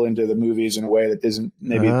trickle into the movies in a way that isn't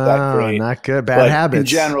maybe that great. Not good. Bad habits. In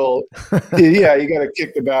general, you got to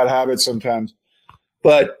kick the bad habits sometimes.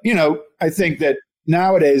 But, I think that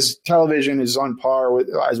nowadays television is on par with,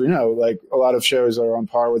 as we know, like a lot of shows are on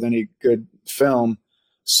par with any good film.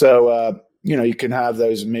 So, you can have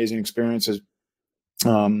those amazing experiences.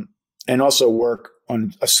 And also work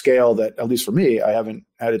on a scale that, at least for me, I haven't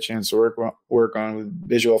had a chance to work on with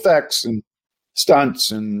visual effects and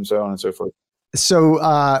stunts and so on and so forth. So,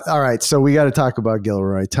 all right. So we got to talk about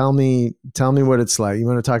Gilroy. Tell me what it's like. You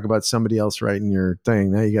want to talk about somebody else writing your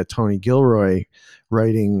thing. Now you got Tony Gilroy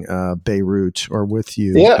writing Beirut or with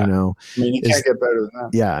you. Yeah. You can't get better than that.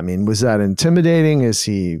 Yeah. I mean, was that intimidating? Is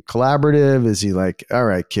he collaborative? Is he like, all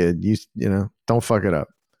right, kid, you don't fuck it up?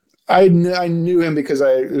 I knew him because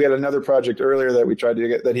we had another project earlier that we tried to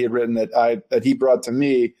get, that he had written that he brought to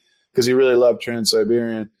me because he really loved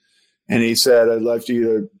Trans-Siberian. And he said, I'd love for you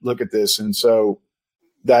to look at this. And so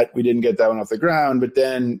that we didn't get that one off the ground, but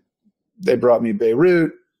then they brought me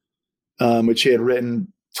Beirut, which he had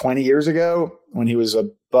written 20 years ago when he was a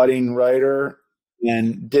budding writer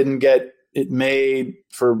and didn't get it made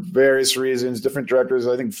for various reasons, different directors.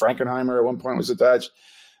 I think Frankenheimer at one point was attached.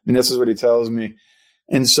 I mean, this is what he tells me.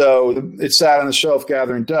 And so it sat on the shelf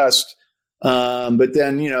gathering dust. But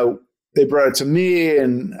then, they brought it to me,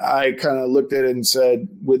 and I kind of looked at it and said,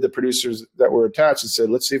 with the producers that were attached, and said,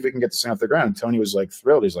 let's see if we can get this thing off the ground. And Tony was like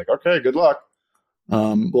thrilled. He's like, okay, good luck.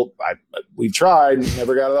 We've tried,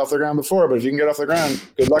 never got it off the ground before, but if you can get off the ground,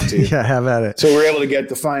 good luck to you. Yeah, have at it. So we were able to get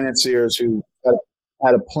the financiers who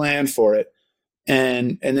had a plan for it.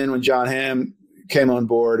 And then when John Hamm came on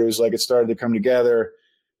board, it was like it started to come together,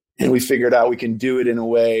 and we figured out we can do it in a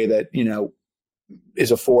way that,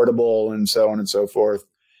 is affordable and so on and so forth.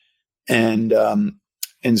 And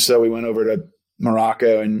so we went over to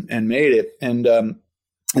Morocco and made it. And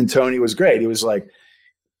Tony was great. He was like,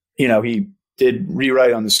 he did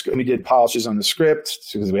rewrite on the script. We did polishes on the script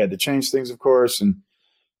because we had to change things, of course. And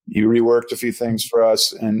he reworked a few things for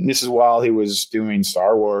us. And this is while he was doing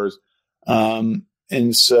Star Wars. And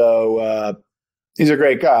so he's a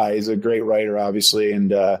great guy. He's a great writer, obviously.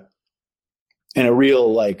 And a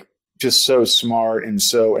real, like, just so smart. And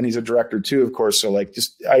he's a director too, of course. So like,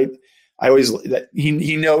 I always that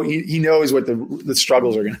he knows what the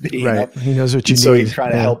struggles are going to be. Right. He knows what you need. So he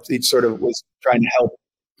kind of helped. He sort of was trying to help.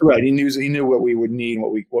 Right. He knew what we would need and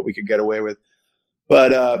what we could get away with.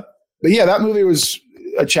 But yeah, that movie was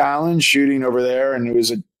a challenge shooting over there, and it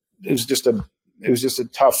was just a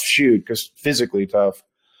tough shoot because physically tough.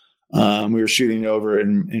 We were shooting over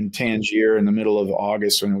in Tangier in the middle of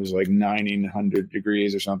August when it was like 100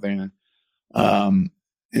 degrees or something.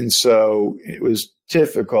 And so it was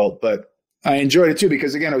difficult, but I enjoyed it too,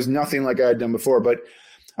 because again, it was nothing like I had done before, but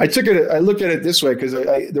I looked at it this way because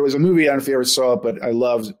there was a movie, I don't know if you ever saw it, but I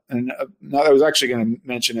loved, and I was actually going to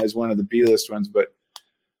mention as one of the B-list ones, but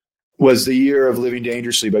was The Year of Living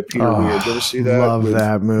Dangerously by Peter Weir. Did you ever see that? Love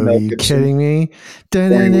that movie. Are you kidding me? Yeah,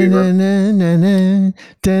 with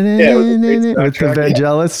the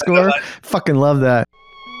Vangelis score. Fucking love that.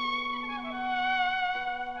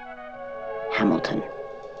 Hamilton,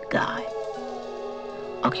 Guy.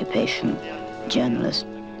 Occupation, journalist.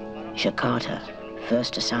 Jakarta,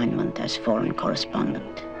 first assignment as foreign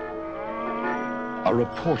correspondent. A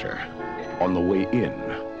reporter on the way in.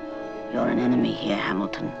 You're an enemy here,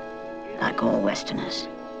 Hamilton. Like all Westerners.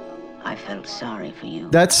 I felt sorry for you.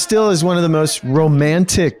 That still is one of the most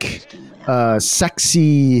romantic,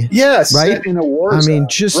 sexy. Yes, right? In a war zone. I mean,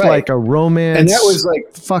 just right. Like a romance. And that was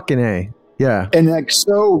like fucking A. Yeah. And like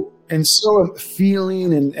so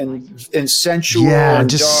feeling and sensual. Yeah, and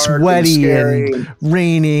just dark sweaty and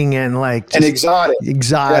raining and like just and exotic.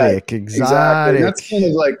 Exotic. Exactly. And that's kind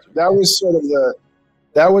of like that was sort of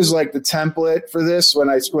the template for this. When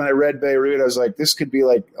I read Beirut, I was like, this could be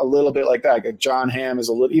like a little bit like that. Like John Hamm is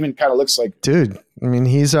a little, even kind of looks like. Dude, I mean,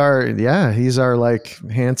 he's our like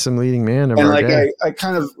handsome leading man of and our like day. I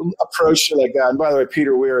kind of approached it like that. And by the way,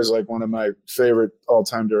 Peter Weir is like one of my favorite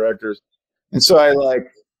all-time directors. And so I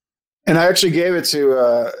actually gave it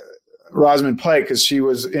to Rosamund Pike because she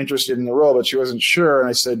was interested in the role, but she wasn't sure. And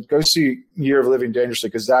I said, go see Year of Living Dangerously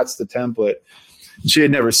because that's the template. She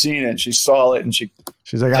had never seen it. She saw it and she's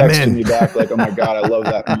like, texted me back like, oh my God, I love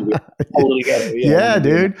that movie. Totally get it. Yeah,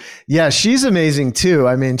 dude. Yeah, she's amazing too.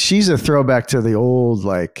 I mean, she's a throwback to the old,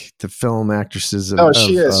 like the film actresses.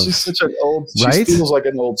 She is. She's such an old, right? She feels like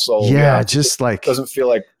an old soul. Yeah, just like. Doesn't feel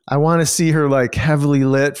like. I want to see her like heavily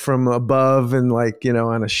lit from above and like,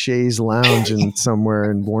 on a chaise lounge and somewhere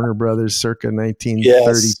in Warner Brothers circa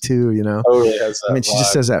 1932, Totally I mean, she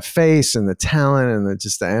just has that face and the talent and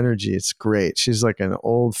just the energy. It's great. She's like an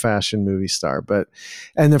old fashioned movie star,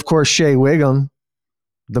 and of course, Shea Wiggum,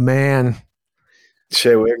 the man.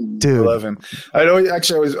 Shea Wiggum, dude, I love him. I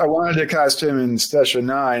wanted to cast him in Station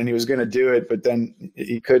 9 and he was going to do it, but then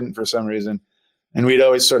he couldn't for some reason. And we'd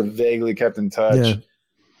always sort of vaguely kept in touch. Yeah.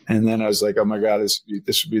 And then I was like, oh my God, this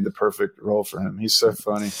would be the perfect role for him. He's so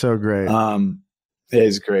funny. So great. Yeah,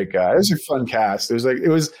 he's a great guy. It was a fun cast. It was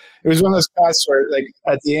one of those casts where like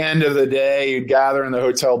at the end of the day, you'd gather in the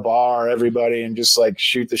hotel bar, everybody, and just like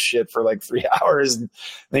shoot the shit for like 3 hours and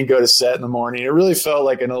then go to set in the morning. It really felt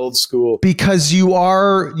like an old school. Because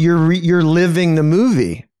you're living the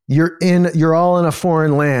movie. You're all in a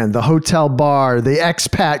foreign land, the hotel bar, the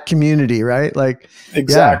expat community, right? Like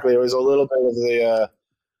exactly. Yeah. It was a little bit of the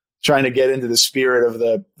trying to get into the spirit of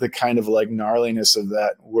the kind of like gnarliness of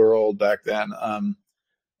that world back then.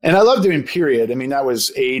 And I love doing period. I mean, that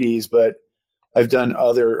was 80s, but I've done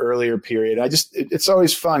other earlier period. It's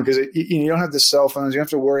always fun because you don't have the cell phones. You don't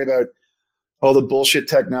have to worry about all the bullshit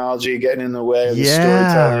technology getting in the way of the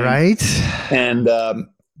storytelling. Right. And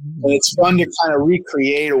And it's fun to kind of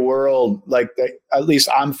recreate a world like that. At least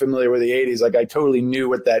I'm familiar with the 80s. Like I totally knew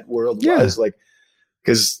what that world was like,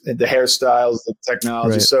 because the hairstyles, the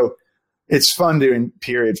technology. Right. So it's fun doing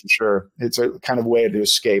period for sure. It's a kind of way to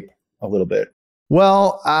escape a little bit.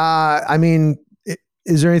 Well, I mean,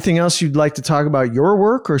 is there anything else you'd like to talk about your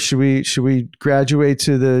work, or should we graduate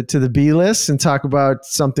to the B list and talk about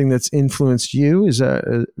something that's influenced you? Is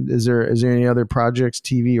there any other projects,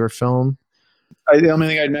 TV or film? The only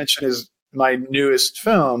thing I'd mention is my newest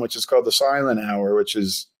film, which is called The Silent Hour, which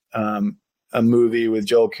is a movie with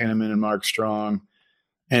Joel Kinnaman and Mark Strong.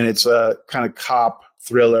 And it's a kind of cop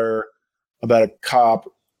thriller about a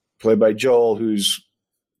cop played by Joel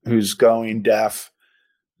who's going deaf,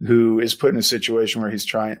 who is put in a situation where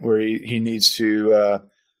he needs to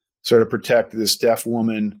sort of protect this deaf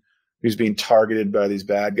woman who's being targeted by these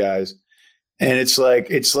bad guys. And it's like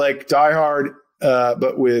Die Hard,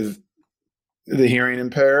 but with the hearing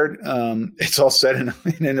impaired. It's all set in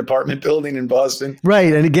an apartment building in Boston.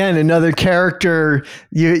 Right. And again, another character,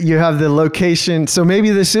 you have the location. So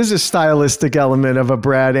maybe this is a stylistic element of a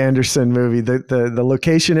Brad Anderson movie, the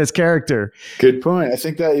location as character. Good point. I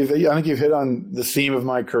think you've hit on the theme of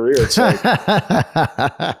my career. It's like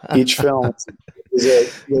each film,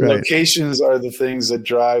 the locations are the things that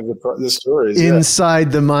drive the stories.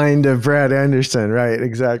 Inside the mind of Brad Anderson. Right.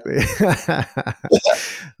 Exactly.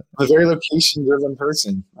 I'm a very location-driven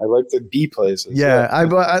person. I like to be places. Yeah,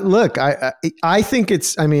 I think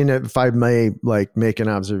it's. I mean, if I may, like, make an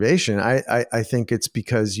observation, I think it's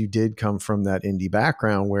because you did come from that indie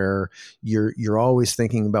background where you're always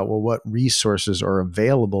thinking about, well, what resources are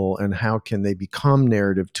available and how can they become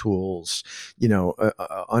narrative tools,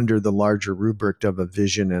 under the larger rubric of a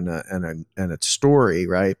vision and a story,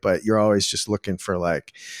 right? But you're always just looking for,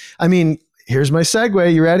 like, I mean. Here's my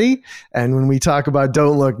segue. You ready? And when we talk about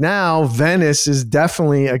Don't Look Now, Venice is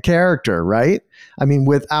definitely a character, right? I mean,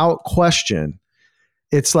 without question,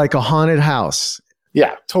 it's like a haunted house.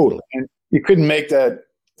 Yeah, totally. And you couldn't make that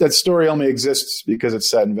story only exists because it's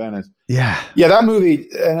set in Venice. Yeah. Yeah, that movie,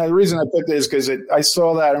 and the reason I picked it is because I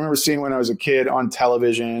saw that. I remember seeing it when I was a kid on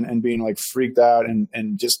television and being like freaked out and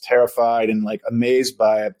just terrified and like amazed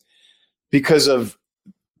by it because of,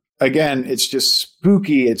 again, it's just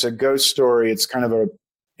spooky. It's a ghost story. It's kind of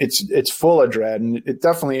it's full of dread, and it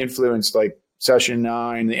definitely influenced like Session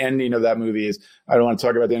 9. The ending of that movie is, I don't want to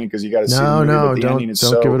talk about the ending because you got to see the movie. But the ending is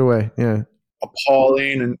don't give it away. Yeah,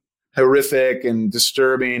 appalling and horrific and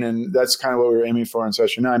disturbing, and that's kind of what we were aiming for in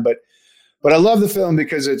Session 9. But I love the film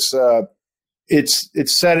because it's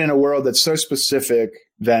set in a world that's so specific.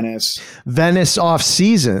 Venice off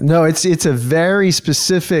season. No, it's a very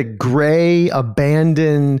specific gray,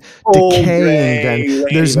 abandoned, decaying Venice.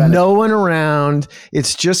 There's no one around.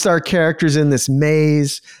 It's just our characters in this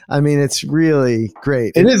maze. I mean, it's really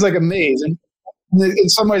great. It is like a maze, and in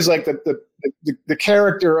some ways, like the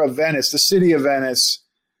character of Venice, the city of Venice,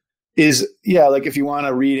 is like if you want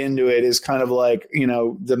to read into it, is kind of like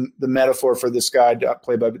the metaphor for this guy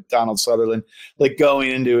played by Donald Sutherland, like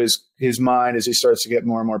going into his mind as he starts to get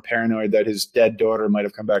more and more paranoid that his dead daughter might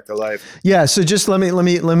have come back to life. Yeah. So just let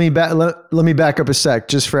me back up a sec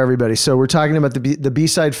just for everybody. So we're talking about the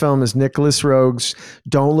B-side film is Nicholas Roeg's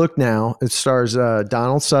Don't Look Now. It stars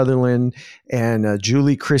Donald Sutherland and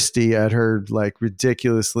Julie Christie at her like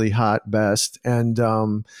ridiculously hot best, and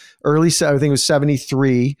I think it was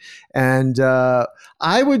 73. And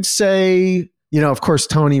I would say, of course,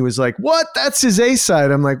 Tony was like, what? That's his A-side.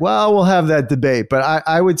 I'm like, well, we'll have that debate. But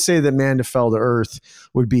I would say that Man to Fell to Earth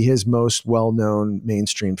would be his most well-known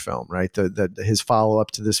mainstream film, right? His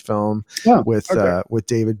follow-up to this film with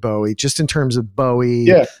David Bowie, just in terms of Bowie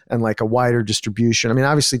and like a wider distribution. I mean,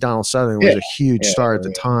 obviously Donald Sutherland was a huge star at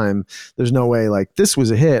the time. There's no way like this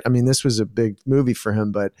was a hit. I mean, this was a big movie for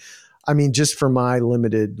him, but I mean, just for my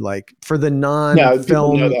limited, like for the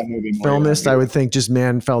non-film filmist, I would think just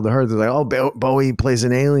Man Fell to Earth. They're like, oh, Bowie plays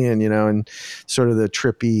an alien, and sort of the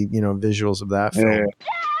trippy, visuals of that film.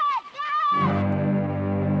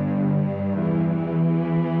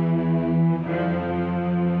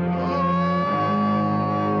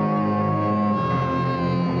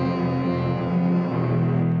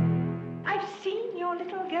 I've seen your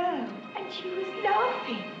little girl, and she was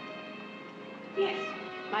laughing. Yes.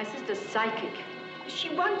 My sister's psychic.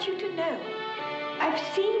 She wants you to know. I've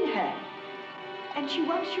seen her. And she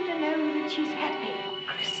wants you to know that she's happy.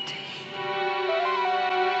 Christine.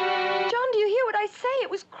 John, do you hear what I say? It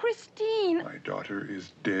was Christine. My daughter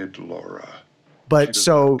is dead, Laura. But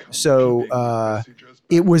so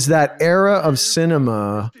it was that era of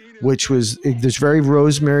cinema, which was this very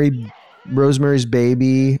Rosemary Rosemary's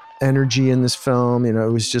Baby energy in this film. You know,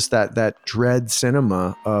 it was just that dread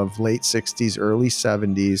cinema of late 60s, early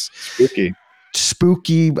 70s.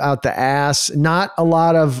 Spooky out the ass. Not a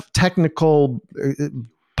lot of technical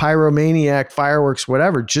pyromaniac fireworks,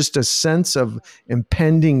 whatever, just a sense of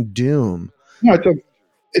impending doom. No,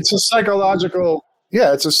 it's a psychological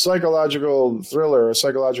thriller, a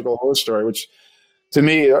psychological horror story, which to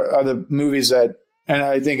me are the movies that, and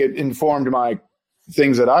I think it informed my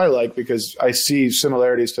things that I like, because I see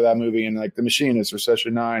similarities to that movie in like The Machinist or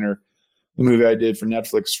Session 9 or the movie I did for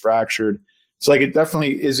Netflix, Fractured. It's like it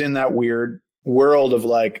definitely is in that weird world of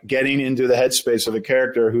like getting into the headspace of a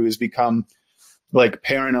character who has become like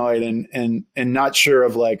paranoid and not sure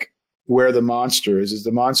of like where the monster is. Is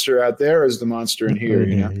the monster out there or is the monster in here?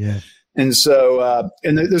 You know? Yeah. And so,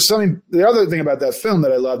 and there's something, the other thing about that film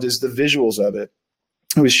that I loved is the visuals of it.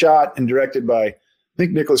 It was shot and directed by, I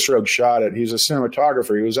think Nicholas Roeg shot it. He was a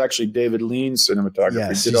cinematographer. He was actually David Lean's cinematographer.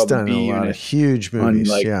 Yes, he did he's all the done B a lot of unit huge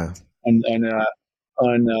movies.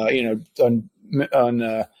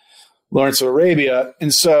 on Lawrence of Arabia.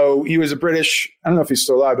 And so he was a British, I don't know if he's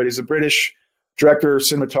still alive, but he's a British director,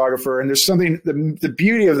 cinematographer. And there's something, the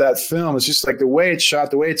beauty of that film is just like the way it's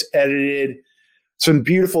shot, the way it's edited, some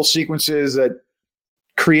beautiful sequences that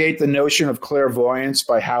create the notion of clairvoyance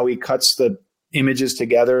by how he cuts the images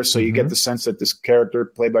together. So you get the sense that this character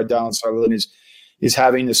played by Donald Sutherland is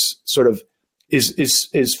having this sort of,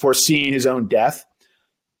 is foreseeing his own death.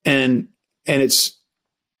 And it's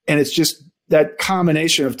just that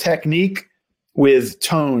combination of technique with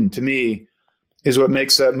tone, to me, is what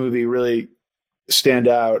makes that movie really stand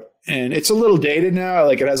out. And it's a little dated now.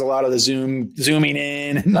 Like it has a lot of the zooming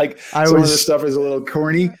in, and like some of the stuff is a little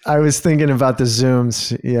corny. I was thinking about the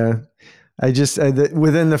zooms. Yeah.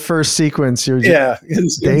 Within the first sequence,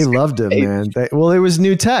 they loved it, man. It was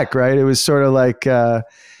new tech, right? It was sort of like, it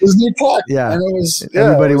was new tech. Yeah. And it was,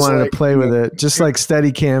 everybody wanted to play with it. Just like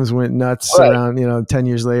Steadicams went nuts around, 10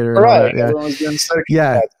 years later. Right. Yeah. Everyone was doing Steadicam.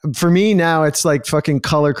 Yeah. For me now, it's like fucking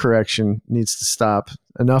color correction needs to stop.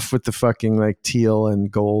 Enough with the fucking like teal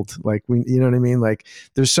and gold. Like you know what I mean? Like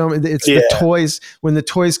there's the toys. When the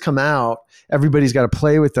toys come out, everybody's got to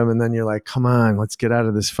play with them. And then you're like, come on, let's get out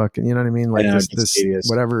of this fucking, you know what I mean? Like this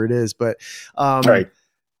whatever it is. But, right.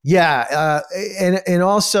 Yeah. And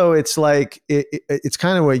also it's like, it's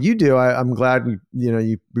kind of what you do. I'm glad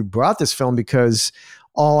you brought this film, because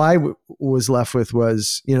all I was left with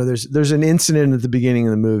was, there's an incident at the beginning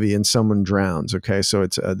of the movie and someone drowns. Okay. So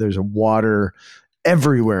there's a water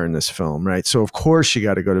everywhere in this film, right? So of course you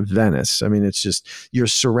got to go to Venice. I mean, it's just, you're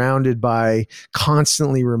surrounded by,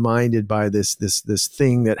 constantly reminded by this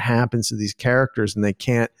thing that happens to these characters and they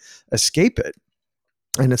can't escape it.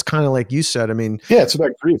 And it's kind of like you said, I mean, it's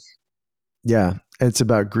about grief. Yeah. It's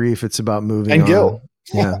about grief. It's about moving and on. Guilt.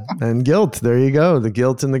 Yeah. And guilt. There you go. The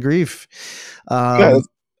guilt and the grief. Right.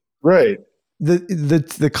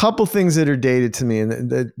 The couple things that are dated to me,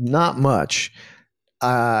 and not much,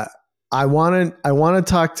 I want to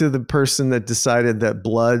talk to the person that decided that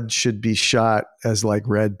blood should be shot as like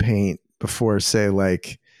red paint before, say,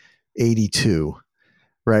 like 82,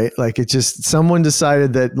 right? Like it just, someone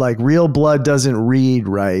decided that like real blood doesn't read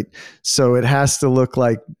right. So it has to look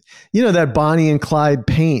like, that Bonnie and Clyde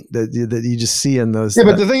paint that you just see in those. Yeah.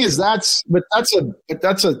 But the thing is that's a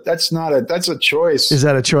choice. Is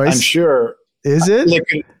that a choice? I'm sure. Is it?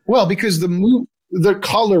 Because the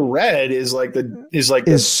color red is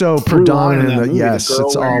so predominant. Yes,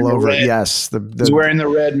 it's all over. Red. Yes, he's wearing the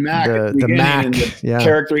red Mac. The Mac. And the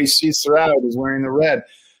character he sees throughout is wearing the red.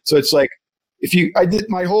 So it's like the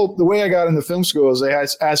way I got into film school is they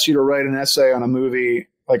asked you to write an essay on a movie,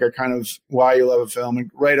 like a kind of why you love a film,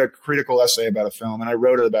 and write a critical essay about a film. And I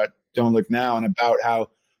wrote it about Don't Look Now and about how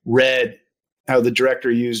the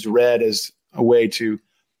director used red as a way to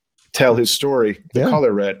tell his story, the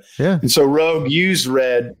color red. Yeah. And so Roeg used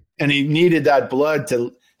red, and he needed that blood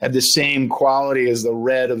to have the same quality as the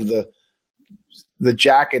red of the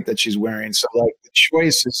jacket that she's wearing. So like the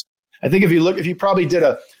choice is, I think if you probably did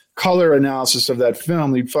a color analysis of that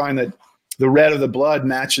film, you'd find that the red of the blood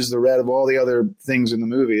matches the red of all the other things in the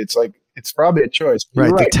movie. It's like, it's probably a choice.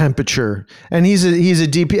 Right. The temperature. And he's a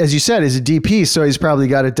DP, as you said, he's a DP. So he's probably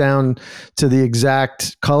got it down to the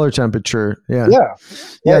exact color temperature. Yeah. Yeah.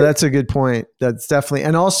 Yeah. That's a good point. That's definitely.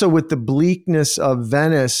 And also with the bleakness of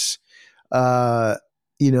Venice, the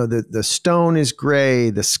stone is gray,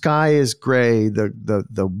 the sky is gray,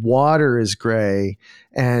 the water is gray,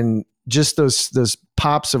 and just those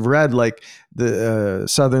pops of red, like the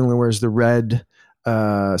Sutherland wears the red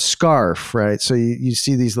scarf, right? So you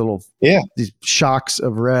see these little these shocks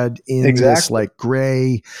of red in this like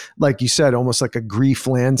gray, like you said, almost like a grief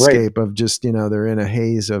landscape of just, you know, they're in a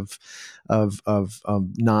haze of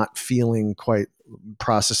not feeling quite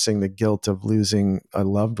processing the guilt of losing a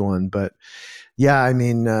loved one. But yeah, I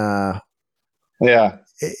mean,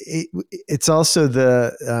 it's also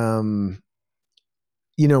the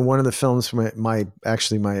you know, one of the films my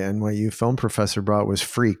NYU film professor brought was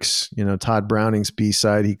Freaks. You know, Todd Browning's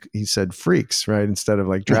B-side, he said Freaks, right, instead of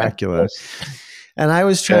like Dracula. And I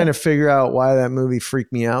was trying to figure out why that movie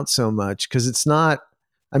freaked me out so much, because it's not,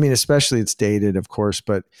 I mean, especially it's dated, of course,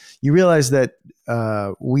 but you realize that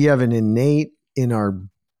we have an innate in our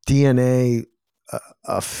DNA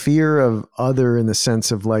a fear of other, in the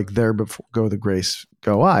sense of like, there before go the grace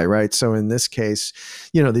go I, right? So in this case,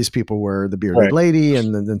 you know, these people were the bearded lady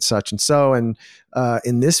and then such and so. And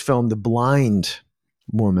in this film, the blind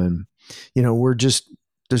woman, you know,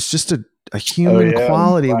 there's just a human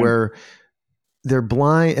quality where they're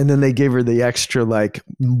blind, and then they gave her the extra like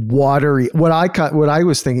watery. What I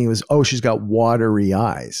was thinking was, oh, she's got watery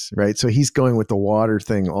eyes, right? So he's going with the water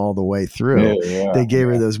thing all the way through. They gave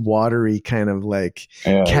her those watery kind of like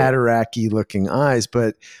cataract-y looking eyes,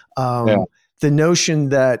 but the notion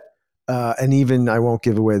that, and even I won't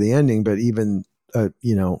give away the ending, but even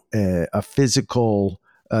you know, a physical.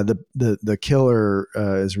 The killer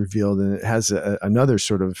is revealed, and it has another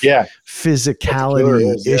sort of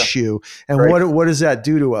physicality issue. And what does that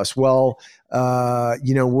do to us? Well,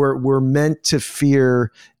 you know, we're meant to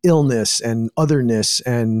fear illness and otherness,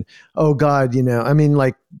 and oh God, you know, I mean,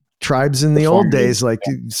 like tribes in the old days, like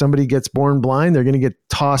somebody gets born blind, they're going to get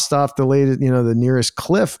tossed off the the nearest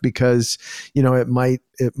cliff, because, you know, it might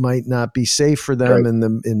not be safe for them in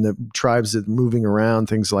the tribes that are moving around,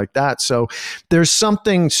 things like that. So there's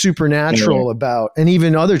something supernatural about, and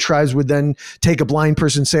even other tribes would then take a blind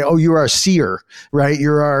person and say, oh, you're our seer, right?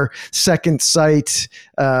 You're our second sight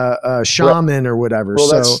shaman or whatever.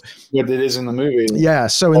 Well, that's what it is in the movie. Yeah.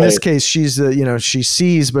 So in this case, she's she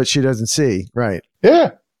sees, but she doesn't see. Right.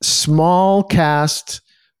 Yeah. Small cast.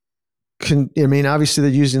 I mean, obviously they're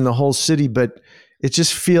using the whole city, but it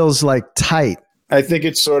just feels like tight. I think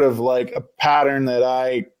it's sort of like a pattern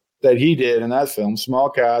that he did in that film. Small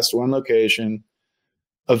cast, one location,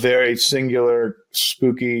 a very singular,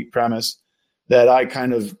 spooky premise that I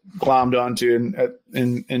kind of glommed onto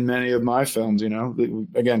in many of my films. You know,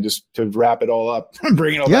 again, just to wrap it all up,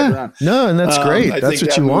 bring it all back around. No, and that's great. That's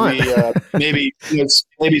what you want. maybe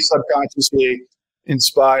subconsciously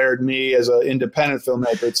inspired me as an independent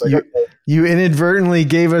filmmaker. It's like you inadvertently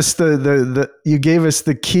gave us you gave us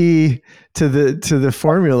the key to the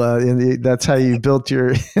formula, and that's how you built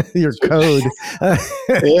your code.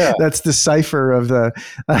 That's the cipher of the.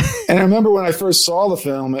 And I remember when I first saw the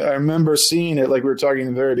film, I remember seeing it, like we were talking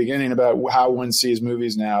in the very beginning about how one sees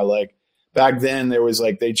movies now. Like back then, there was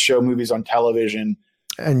like they'd show movies on television,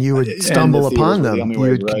 and you would stumble upon them. You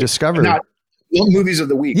would discover. Movies of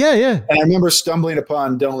the week. Yeah. And I remember stumbling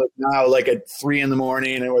upon Don't Look Now, like at 3 a.m. and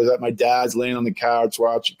it was at my dad's, laying on the couch,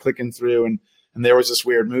 clicking through, and there was this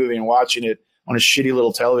weird movie, and watching it on a shitty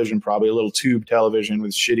little television, probably a little tube television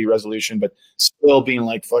with shitty resolution, but still being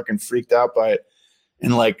like fucking freaked out by it.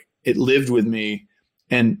 And like it lived with me,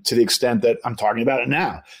 and to the extent that I'm talking about it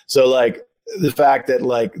now. So like the fact that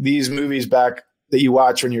like these movies back that you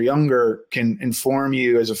watch when you're younger can inform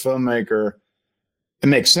you as a filmmaker, it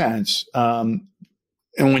makes sense. And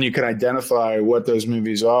when you can identify what those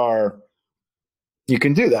movies are, you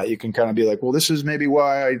can do that. You can kind of be like, well, this is maybe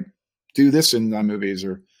why I do this in my movies,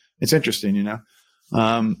 or it's interesting, you know?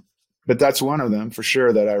 But that's one of them for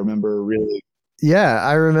sure that I remember really. Yeah.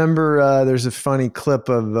 I remember there's a funny clip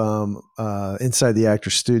of Inside the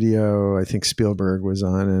Actors Studio. I think Spielberg was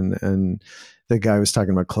on, and the guy was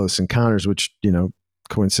talking about Close Encounters, which, you know,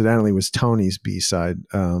 coincidentally was Tony's B-side.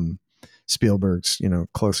 Spielberg's, you know,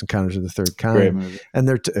 Close Encounters of the Third Kind. Great movie. And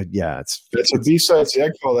it's a B-side. See, I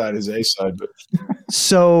call that his A-side. But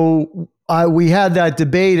so we had that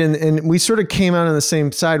debate, and we sort of came out on the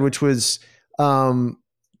same side, which was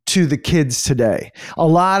to the kids today. A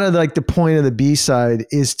lot of like the point of the B-side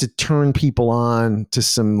is to turn people on to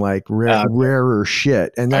some like rarer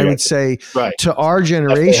shit. And I would say to our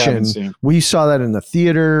generation, we saw that in the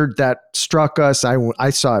theater. That struck us. I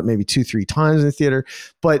saw it maybe 2-3 times in the theater.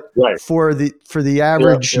 But for the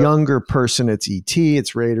average younger person, it's E.T.,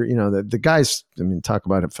 it's Raider. You know, the guys. I mean, talk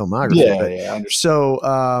about it filmography. So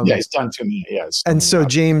he's done too many. And so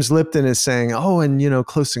James Lipton is saying, oh, and you know,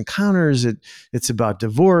 Close Encounters, it's about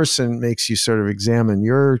divorce and makes you sort of examine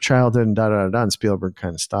your childhood and da da da. And Spielberg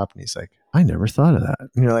kind of stopped, and he's like, I never thought of that.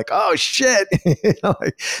 And you're like, oh shit.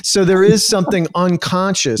 So there is something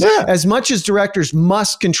unconscious. Yeah. As much as directors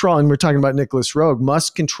must control, and we're talking about Nicholas Roeg,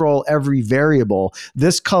 must control every variable.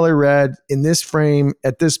 This color red in this frame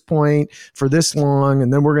at this point for this long,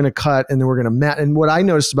 and then we're going to cut, and then we're going to match. And what I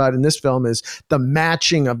noticed about in this film is the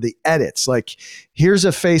matching of the edits. Like, here's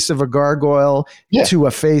a face of a gargoyle to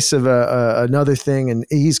a face of another thing, and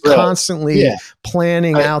he's constantly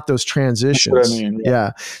planning out those transitions. That's what I mean.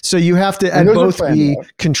 Yeah. So you have to both be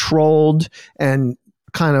controlled and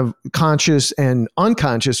kind of conscious and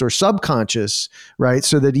unconscious or subconscious, right?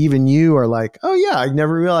 So that even you are like, oh yeah, I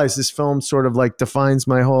never realized this film sort of like defines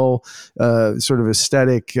my whole sort of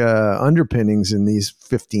aesthetic underpinnings in these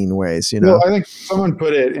 15 ways, you know? Well, I think someone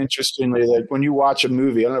put it interestingly, like when you watch a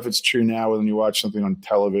movie, I don't know if it's true now when you watch something on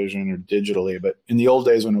television or digitally, but in the old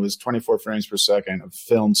days when it was 24 frames per second of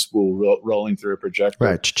film spool rolling through a projector.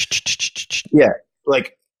 Right. Yeah.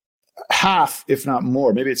 Like half, if not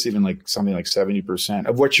more, maybe it's even like something like 70%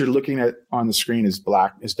 of what you're looking at on the screen is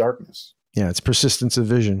darkness. Yeah, it's persistence of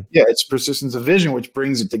vision. Yeah, it's persistence of vision, which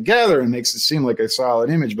brings it together and makes it seem like a solid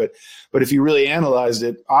image. But if you really analyzed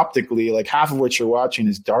it optically, like half of what you're watching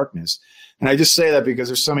is darkness. And I just say that because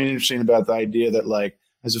there's something interesting about the idea that, like,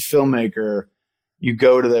 as a filmmaker, you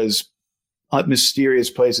go to those mysterious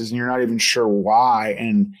places and you're not even sure why,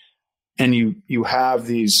 and you have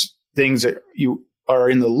these things that you are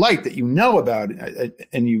in the light that you know about,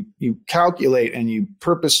 and you calculate and you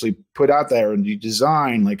purposely put out there and you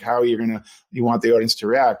design like how you want the audience to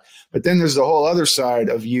react. But then there's the whole other side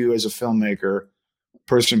of you as a filmmaker,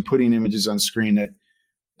 person putting images on screen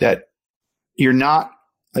that you're not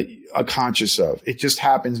conscious of. It just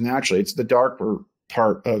happens naturally. It's the darker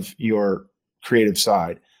part of your creative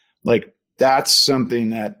side. Like, that's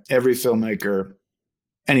something that every filmmaker,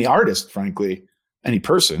 any artist, frankly, any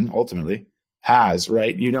person ultimately has,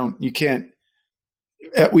 right?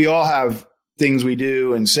 We all have things we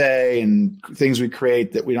do and say and things we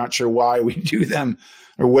create that we're not sure why we do them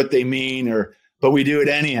or what they mean, but we do it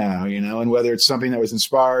anyhow, you know, and whether it's something that was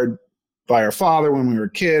inspired by our father when we were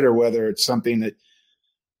a kid, or whether it's something that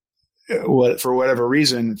for whatever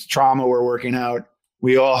reason, it's trauma we're working out,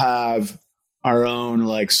 we all have our own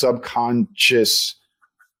like subconscious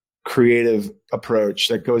creative approach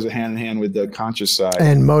that goes hand in hand with the conscious side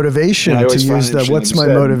and motivation. To use the what's my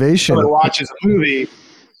motivation? Someone watches a movie,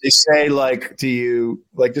 they say like to you,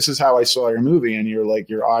 like, this is how I saw your movie, and you're like,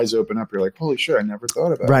 your eyes open up, you're like, holy shit, I never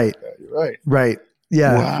thought about it like that. You're right.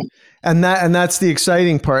 Yeah. Wow. And that's the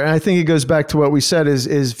exciting part. And I think it goes back to what we said is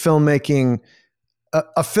filmmaking.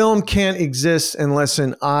 A film can't exist unless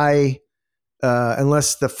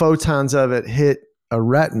unless the photons of it hit a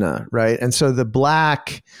retina, right? And so the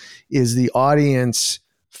black is the audience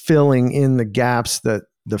filling in the gaps that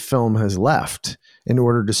the film has left in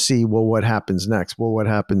order to see, well, what happens next? Well, what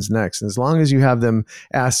happens next? And as long as you have them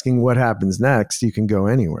asking what happens next, you can go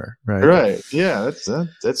anywhere, right? Right. Yeah, that's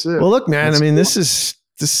it. Well, look, man, that's I mean, cool. this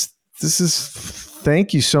is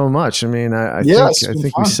thank you so much. I mean, I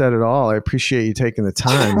think we said it all. I appreciate you taking the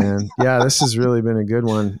time, man. Yeah, this has really been a good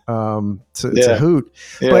one. It's a hoot.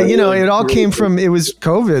 Yeah, but, you know, it all came from, it was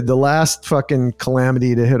COVID, the last fucking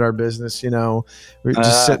calamity to hit our business, you know. We're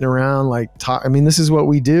just sitting around like, I mean, this is what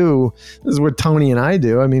we do. This is what Tony and I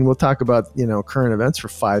do. I mean, we'll talk about, you know, current events for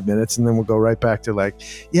 5 minutes, and then we'll go right back to like,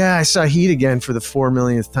 yeah, I saw Heat again for the 4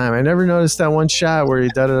 millionth time. I never noticed that one shot where he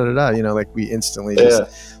da-da-da-da, you know, like we instantly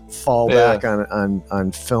just fall back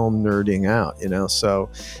on film nerding out, you know. So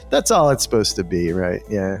that's all it's supposed to be, right?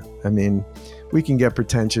 Yeah, I mean, we can get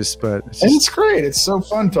pretentious, but it's great. It's so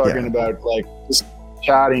fun talking about like just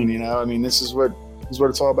chatting, you know. I mean, this is what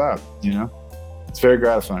it's all about, you know. It's very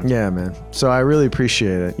gratifying. Yeah, man. So I really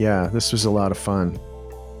appreciate it. Yeah, this was a lot of fun.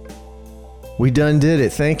 We done did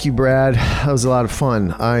it. Thank you, Brad. That was a lot of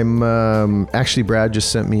fun. I'm actually, Brad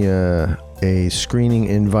just sent me a screening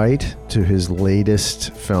invite to his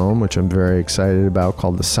latest film, which I'm very excited about,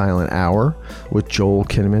 called The Silent Hour, with Joel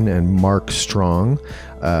Kinnaman and Mark Strong.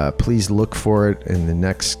 Please look for it in the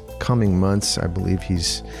next coming months. I believe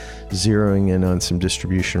he's zeroing in on some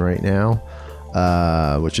distribution right now,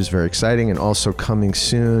 which is very exciting. And also coming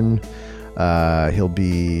soon, he'll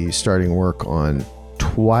be starting work on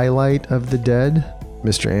Twilight of the Dead.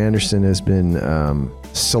 Mr. Anderson has been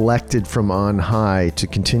selected from on high to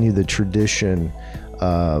continue the tradition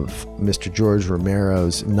of Mr. George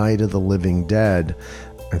Romero's Night of the Living Dead.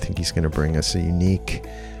 I think he's going to bring us a unique,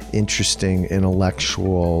 interesting,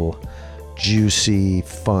 intellectual, juicy,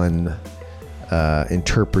 fun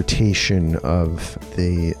interpretation of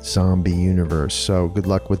the zombie universe. So good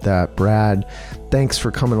luck with that. Brad, thanks for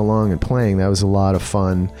coming along and playing. That was a lot of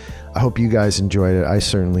fun. I hope you guys enjoyed it. I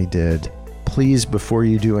certainly did. please, before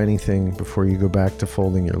you do anything, before you go back to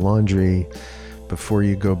folding your laundry, before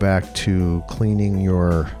you go back to cleaning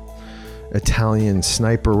your Italian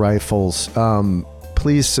sniper rifles,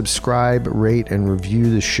 please subscribe, rate, and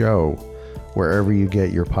review the show wherever you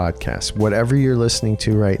get your podcasts. Whatever you're listening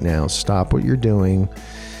to right now, stop what you're doing,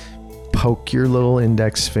 poke your little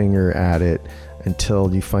index finger at it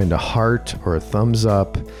until you find a heart or a thumbs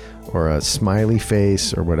up or a smiley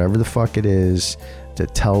face or whatever the fuck it is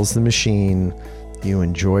that tells the machine you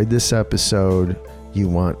enjoyed this episode, you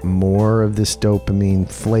want more of this dopamine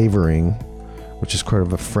flavoring, which is kind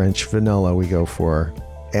of a French vanilla we go for,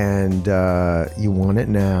 and you want it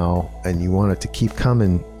now, and you want it to keep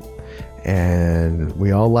coming, and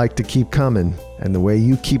we all like to keep coming, and the way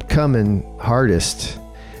you keep coming hardest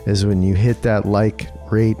is when you hit that like,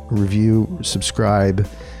 rate, review, subscribe,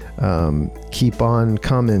 keep on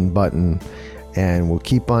coming button, and we'll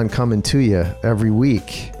keep on coming to you every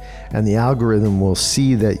week, and the algorithm will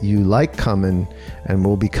see that you like coming, and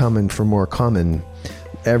we'll be coming for more coming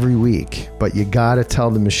every week. But you gotta tell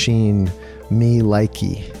the machine, me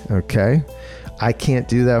likey, okay? I can't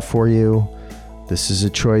do that for you. This is a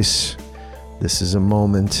choice. This is a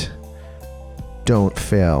moment. Don't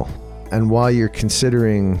fail. And while you're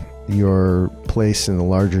considering your place in the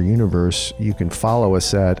larger universe, you can follow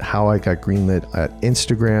us at How I Got Greenlit at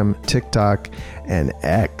Instagram, TikTok, and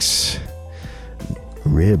X.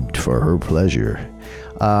 Ribbed for her pleasure.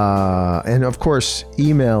 And of course,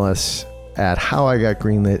 email us at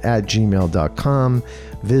howigotgreenlit@gmail.com.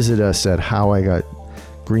 Visit us at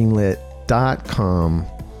howigotgreenlit.com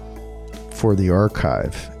for the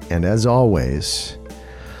archive. And as always,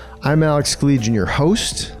 I'm Alex Collegian, your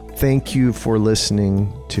host. Thank you for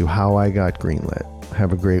listening to How I Got Greenlit.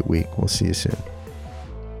 Have a great week. We'll see you soon.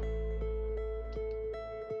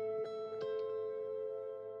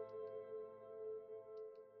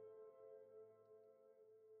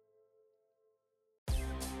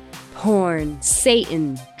 Porn,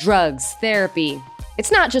 Satan, drugs, therapy.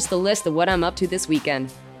 It's not just the list of what I'm up to this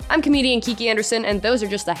weekend. I'm comedian Kiki Anderson, and those are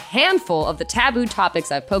just a handful of the taboo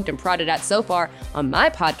topics I've poked and prodded at so far on my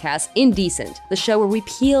podcast, Indecent, the show where we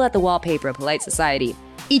peel at the wallpaper of polite society.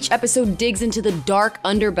 Each episode digs into the dark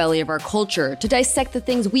underbelly of our culture to dissect the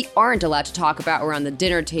things we aren't allowed to talk about around the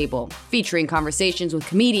dinner table, featuring conversations with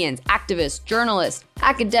comedians, activists, journalists,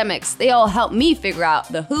 academics. They all help me figure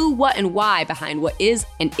out the who, what, and why behind what is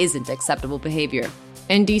and isn't acceptable behavior.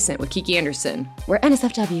 Indecent with Kiki Anderson, where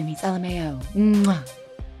NSFW meets LMAO. Mwah.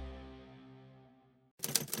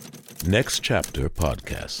 Next Chapter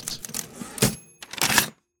Podcasts.